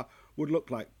halakha would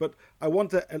look like. But I want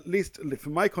to, at least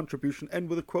for my contribution, end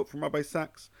with a quote from Rabbi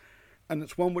Sachs, and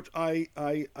it's one which I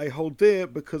hold dear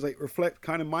because it reflects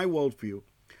kind of my worldview,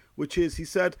 which is, he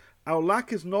said, our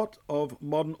lack is not of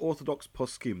modern Orthodox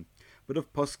poskim, but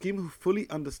of poskim who fully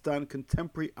understand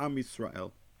contemporary Am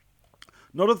Yisrael.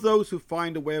 Not of those who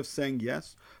find a way of saying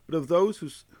yes, but of those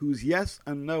whose yes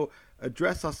and no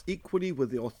address us equally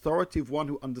with the authority of one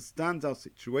who understands our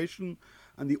situation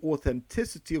and the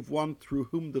authenticity of one through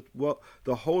whom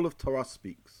the whole of Torah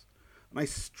speaks. And I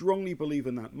strongly believe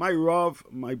in that. My Rav,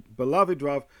 my beloved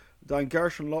Rav, Dayan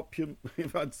Gershon Lopin,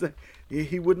 if I'd say,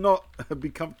 he would not be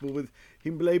comfortable with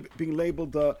him being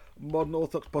labeled the modern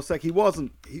Orthodox posek. He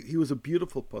wasn't. He was a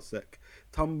beautiful posek.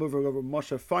 Talmud of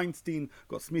Moshe Feinstein,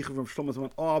 got smicha from Shlomo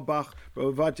Zalman Auerbach,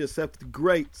 Rav Ovadia Yosef, the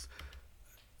greats.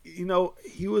 You know,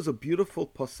 he was a beautiful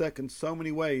posek in so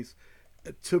many ways.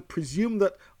 To presume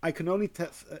that I can only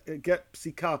get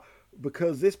psika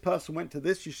because this person went to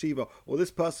this yeshiva or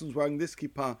this person's wearing this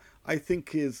kippah, I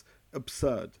think is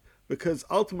absurd. Because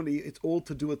ultimately it's all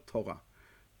to do with Torah.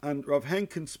 And Rav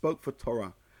Henkin spoke for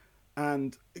Torah.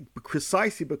 And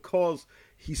precisely because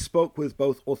he spoke with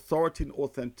both authority and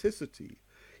authenticity,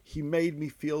 he made me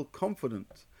feel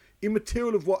confident.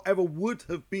 Immaterial of whatever would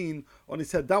have been on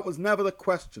his head. That was never the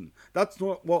question. That's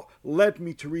not what led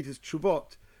me to read his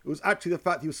tshuvot. It was actually the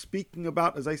fact he was speaking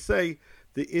about, as I say,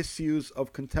 the issues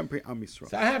of contemporary Am Yisrael.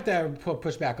 So I have to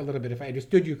push back a little bit if I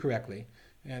understood you correctly.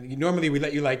 And normally we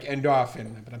let you end off,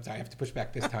 but I'm sorry, I have to push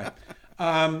back this time.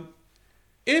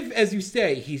 If, as you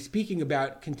say, he's speaking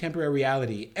about contemporary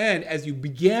reality, and as you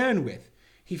began with,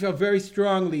 he felt very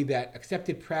strongly that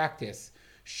accepted practice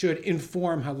should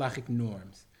inform halachic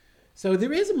norms. So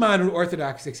there is a modern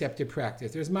Orthodox accepted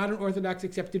practice. There's modern Orthodox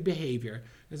accepted behavior.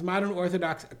 There's modern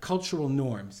Orthodox cultural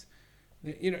norms.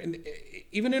 You know,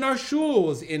 even in our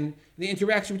shuls, in the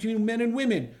interaction between men and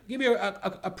women. I'll give you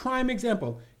a prime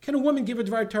example. Can a woman give a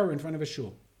Dvar Torah in front of a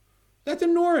shul? That's a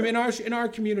norm in our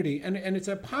community, and it's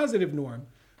a positive norm.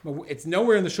 But it's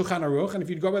nowhere in the Shulchan Aruch, and if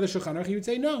you'd go by the Shulchan Aruch, you would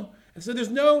say no. And so there's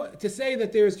no, to say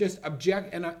that there's just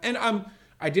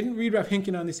I didn't read Rav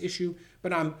Henkin on this issue,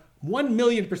 but I'm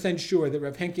 1,000,000% sure that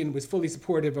Rav Henkin was fully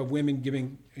supportive of women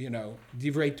giving,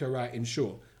 Divrei Torah in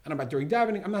shul. And about during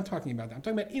davening, I'm not talking about that. I'm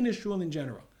talking about in a shul in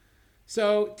general.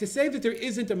 So to say that there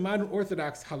isn't a modern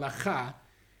Orthodox halacha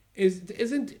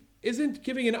isn't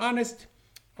giving an honest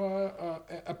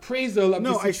appraisal of the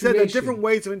situation. No, I said there are different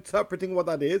ways of interpreting what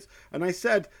that is. And I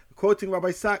said, quoting Rabbi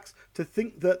Sachs, to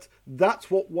think that that's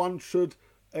what one should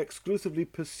exclusively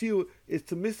pursue is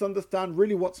to misunderstand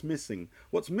really what's missing.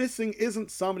 What's missing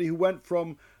isn't somebody who went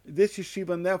from this yeshiva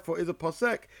and therefore is a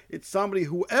posek. It's somebody,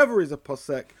 whoever is a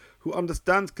posek, who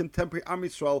understands contemporary Am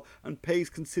Yisrael and pays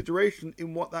consideration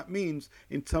in what that means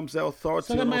in terms of their authority.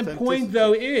 So then my point,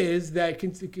 though, is that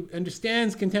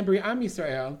understands contemporary Am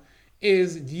Yisrael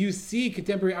is, do you see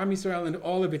contemporary Am Yisrael in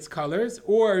all of its colors,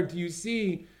 or do you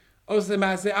see Oseh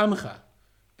Maaseh Amcha,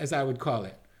 as I would call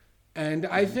it? And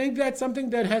I think that's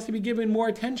something that has to be given more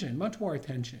attention, much more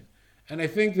attention. And I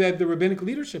think that the rabbinic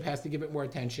leadership has to give it more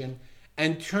attention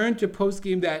and turn to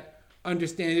poskim that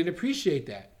understand and appreciate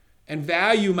that and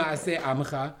value Maaseh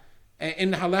Amcha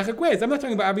in halachic ways. I'm not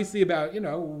talking obviously about,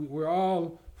 we're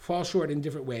all fall short in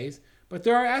different ways, but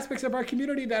there are aspects of our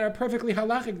community that are perfectly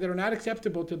halachic that are not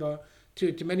acceptable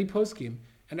to many poskim.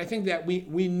 And I think that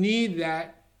we need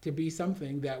that to be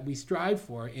something that we strive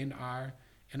for in our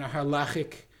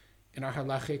halachic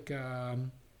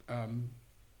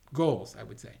goals, I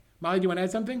would say. Molly, do you want to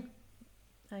add something?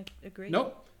 I agree.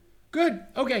 Nope. Good.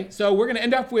 Okay, so we're going to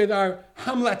end up with our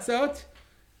hamlatzot,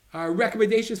 our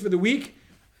recommendations for the week.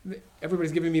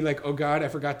 Everybody's giving me like, oh God, I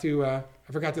forgot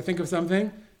to think of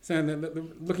something. So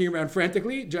looking around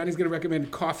frantically. Johnny's going to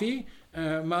recommend coffee.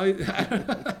 Molly,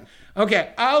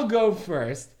 okay, I'll go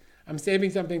first. I'm saving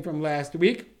something from last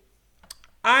week.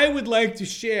 I would like to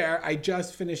share, I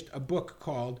just finished a book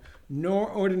called No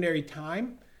Ordinary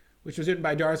Time, which was written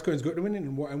by Doris Kearns Goodwin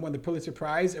and won the Pulitzer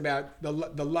Prize, about the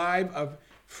life of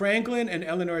Franklin and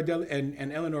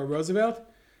Eleanor Roosevelt.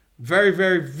 Very,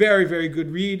 very, very, very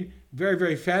good read. Very,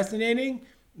 very fascinating.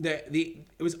 It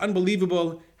was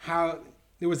unbelievable how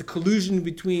there was a collusion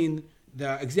between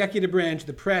the executive branch,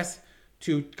 the press,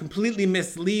 to completely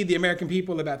mislead the American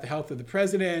people about the health of the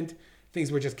president.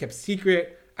 Things were just kept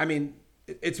secret. I mean,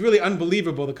 it's really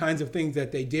unbelievable the kinds of things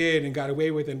that they did and got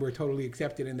away with and were totally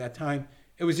accepted in that time.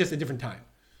 It was just a different time.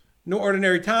 No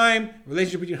ordinary time.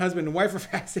 Relationship between husband and wife are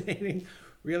fascinating.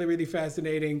 Really, really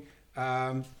fascinating.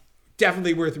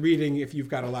 Definitely worth reading if you've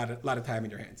got a lot of time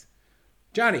in your hands.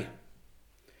 Johnny.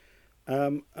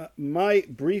 My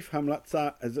brief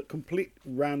hamlatza is a complete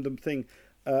random thing.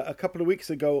 A couple of weeks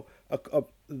ago,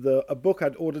 a book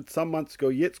I'd ordered some months ago,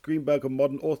 Yitz Greenberg of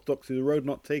Modern Orthodoxy, The Road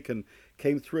Not Taken,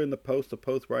 came through in the post. The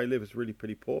post where I live is really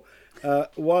pretty poor.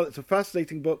 While it's a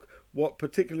fascinating book, what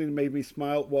particularly made me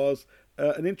smile was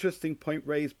an interesting point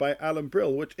raised by Alan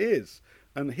Brill, which is,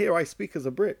 and here I speak as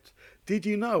a Brit, did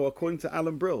you know, according to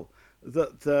Alan Brill,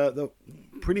 that the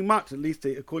pretty much, at least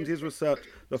according to his research,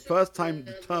 the first time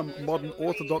the term modern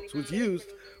Orthodox was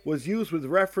used with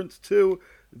reference to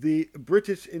the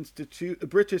British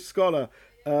scholar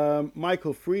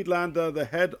Michael Friedlander, the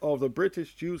head of the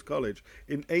British Jews College,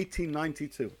 in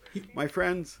 1892. My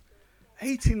friends,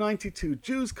 1892,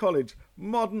 Jews College,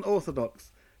 modern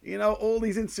Orthodox. You know, all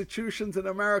these institutions in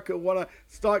America want to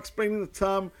start explaining the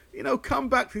term. You know, come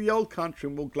back to the old country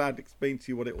and we'll gladly explain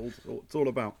to you what it's all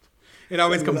about. It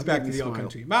always comes back to the old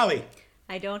country. Molly.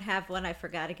 I don't have one. I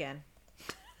forgot again.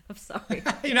 I'm sorry.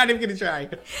 You're not even going to try.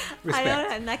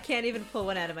 Respect. I can't even pull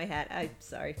one out of my hat. I'm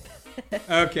sorry.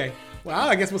 Okay. Well,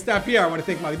 I guess we'll stop here. I want to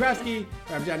thank Molly Bravsky.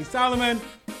 I'm Johnny Solomon.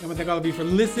 I want to thank all of you for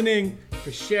listening,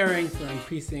 for sharing, for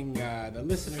increasing the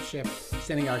listenership,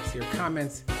 sending your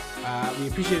comments. We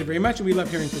appreciate it very much, and we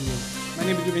love hearing from you. My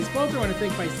name is Ruben Spolter. I want to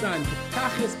thank my son,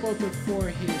 Tachia Spolter, for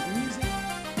his music.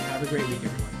 Have a great week,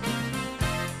 everyone.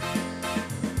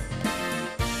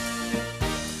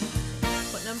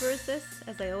 What number is this,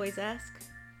 as I always ask?